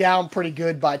beat down pretty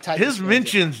good by Titus. His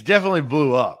mentions definitely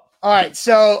blew up. All right,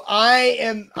 so I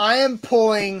am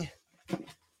pulling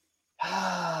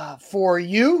for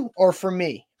you or for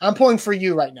me. I'm pulling for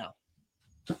you right now.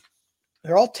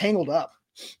 They're all tangled up.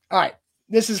 All right,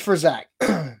 this is for Zach.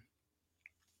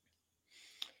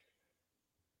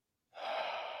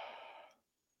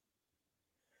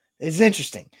 It's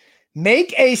interesting.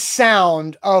 Make a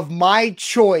sound of my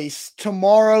choice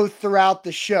tomorrow throughout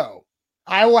the show.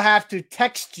 I will have to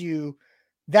text you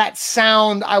that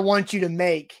sound I want you to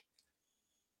make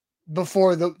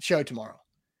before the show tomorrow.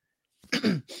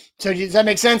 So does that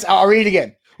make sense? I'll read it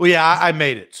again. Well, yeah, I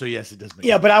made it. So yes, it does make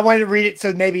sense. But I wanted to read it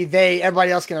so maybe everybody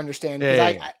else can understand.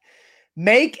 I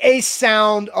make a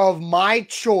sound of my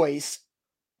choice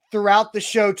throughout the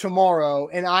show tomorrow,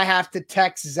 and I have to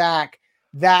text Zach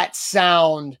that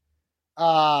sound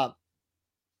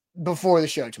before the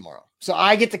show tomorrow. So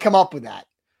I get to come up with that.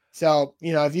 So,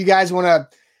 if you guys want to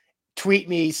tweet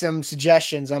me some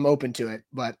suggestions, I'm open to it,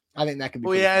 but I think that could be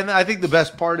fun. And I think the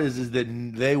best part is that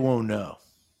they won't know.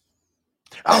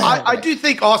 I do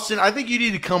think, Austin, I think you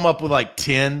need to come up with like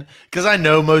 10 because I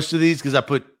know most of these because I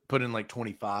put in like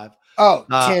 25.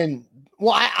 10.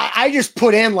 Well, I just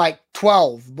put in like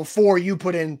 12 before you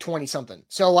put in 20 something.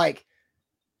 So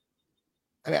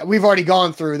we've already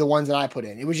gone through the ones that I put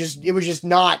in. It was just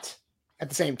not at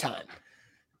the same time.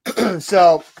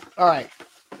 So, all right.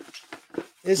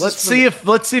 Let's see if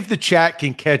the chat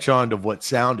can catch on to what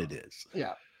sound it is.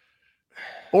 Yeah.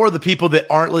 Or the people that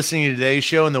aren't listening to today's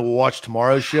show and that will watch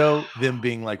tomorrow's show, them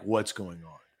being like, what's going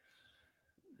on?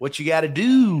 What you got to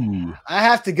do? I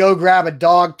have to go grab a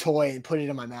dog toy and put it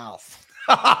in my mouth.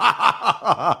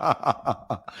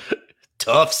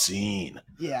 Tough scene.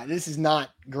 Yeah, this is not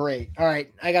great. All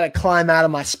right, I got to climb out of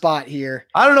my spot here.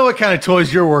 I don't know what kind of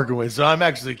toys you're working with, so I'm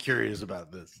actually curious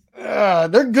about this.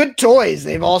 They're good toys.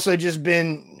 They've also just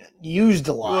been used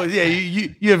a lot. Well, yeah,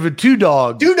 you have 2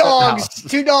 dogs. 2 dogs.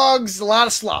 2 dogs, a lot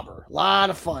of slobber. A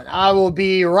lot of fun. I will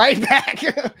be right back.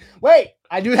 Wait,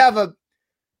 I do have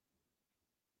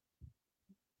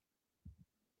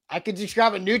I could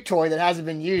describe a new toy that hasn't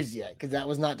been used yet because that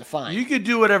was not defined. You could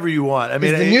do whatever you want. I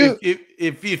mean,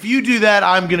 if you do that,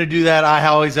 I'm going to do that. I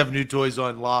always have new toys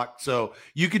on lock, so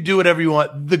you could do whatever you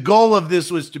want. The goal of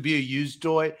this was to be a used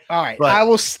toy. All right, I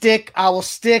will stick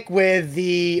with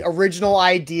the original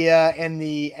idea and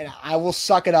I will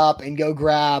suck it up and go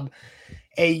grab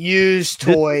a used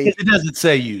toy. It doesn't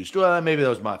say used. Well, maybe that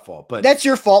was my fault, but that's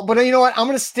your fault. But you know what? I'm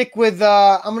going to stick with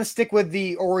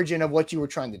the origin of what you were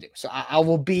trying to do. So I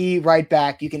will be right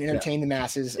back. You can entertain the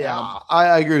masses. Yeah,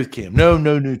 I agree with Kim. No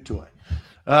new toy.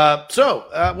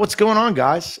 So what's going on,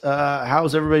 guys?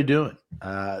 How's everybody doing?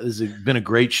 This has been a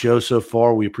great show so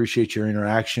far. We appreciate your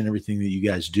interaction, everything that you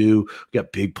guys do. We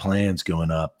got big plans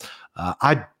going up.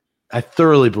 I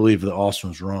thoroughly believe that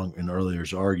Austin was wrong in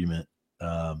earlier's argument.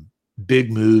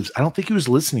 Big moves. I don't think he was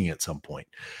listening at some point.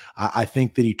 I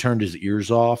think that he turned his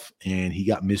ears off and he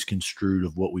got misconstrued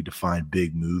of what we define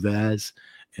big move as.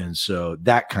 And so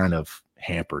that kind of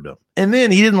hampered him. And then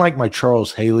he didn't like my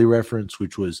Charles Haley reference,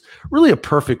 which was really a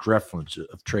perfect reference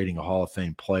of trading a Hall of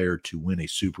Fame player to win a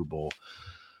Super Bowl.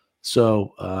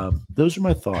 So those are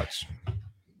my thoughts.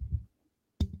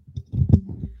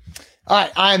 All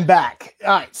right, I'm back. All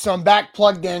right, so I'm back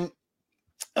plugged in.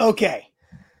 Okay.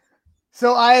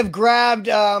 So I have grabbed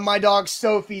my dog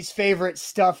Sophie's favorite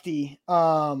stuffy.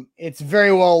 It's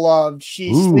very well loved.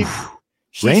 She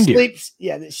sleeps.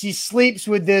 Yeah, she sleeps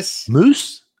with this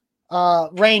moose,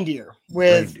 reindeer.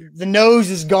 The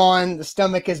nose is gone, the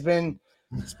stomach has been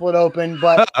split open.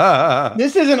 But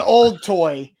this is an old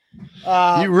toy.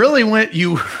 You really went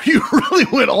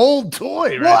old toy.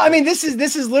 Right? Well, I mean, this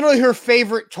is literally her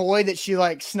favorite toy that she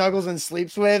like snuggles and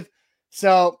sleeps with.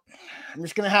 So I'm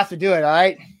just gonna have to do it. All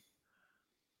right.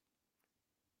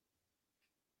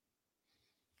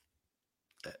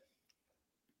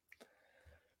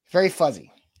 Very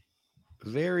fuzzy.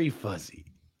 Very fuzzy.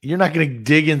 You're not going to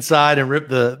dig inside and rip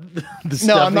the stuffing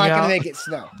No, I'm not going to make it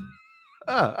snow.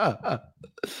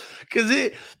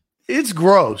 Because it's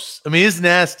gross. I mean, it's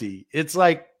nasty. It's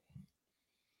like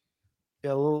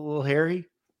a little hairy.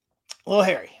 Little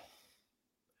hairy.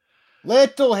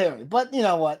 But you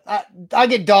know what? I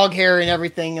get dog hair and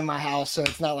everything in my house, so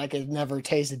it's not like I've never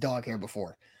tasted dog hair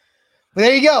before. But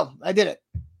there you go. I did it.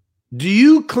 Do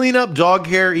you clean up dog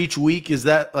hair each week? Is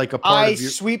that like a part of your...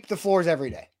 I sweep the floors every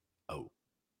day. Oh.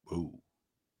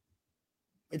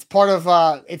 It's part of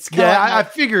it's kind of I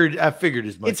figured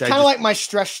as much. It's kind of like my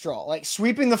stress straw. Like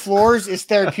sweeping the floors is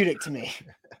therapeutic to me.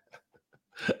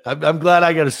 I'm glad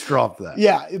I got a straw for that.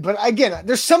 Yeah, but again,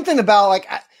 there's something about like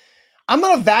I'm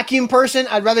not a vacuum person.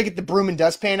 I'd rather get the broom and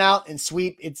dustpan out and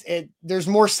sweep. There's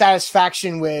more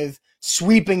satisfaction with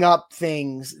sweeping up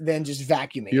things than just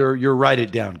vacuuming. You're write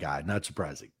it down guy. Not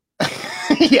surprising.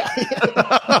 yeah.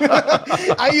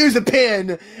 I use a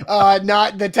pen,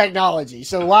 not the technology.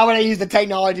 So why would I use the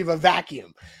technology of a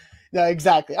vacuum? No,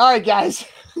 exactly. All right, guys.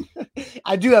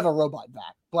 I do have a robot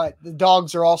vac, but the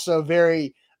dogs are also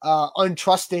very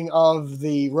untrusting of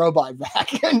the robot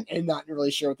vac and not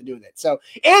really sure what to do with it. So,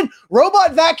 and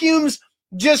robot vacuums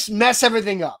just mess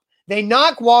everything up. They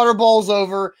knock water bowls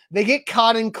over. They get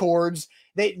caught in cords.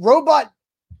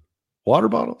 Water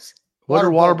bottles. What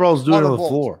are water bowls doing on the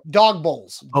floor? Dog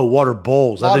bowls. Oh, water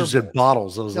bowls. I thought you said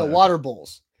bottles. Water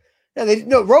bowls.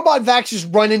 No, robot vacs just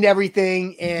run into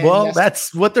everything. And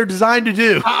that's what they're designed to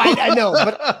do. I know,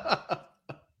 but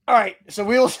all right. So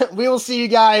we will see you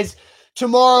guys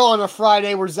tomorrow on a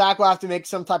Friday where Zach will have to make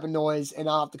some type of noise and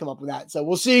I'll have to come up with that. So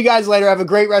we'll see you guys later. Have a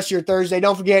great rest of your Thursday.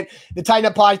 Don't forget the Tighten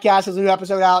Up Podcast has a new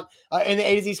episode out in the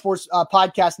A to Z Sports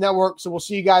Podcast Network. So we'll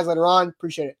see you guys later on.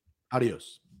 Appreciate it.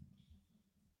 Adios.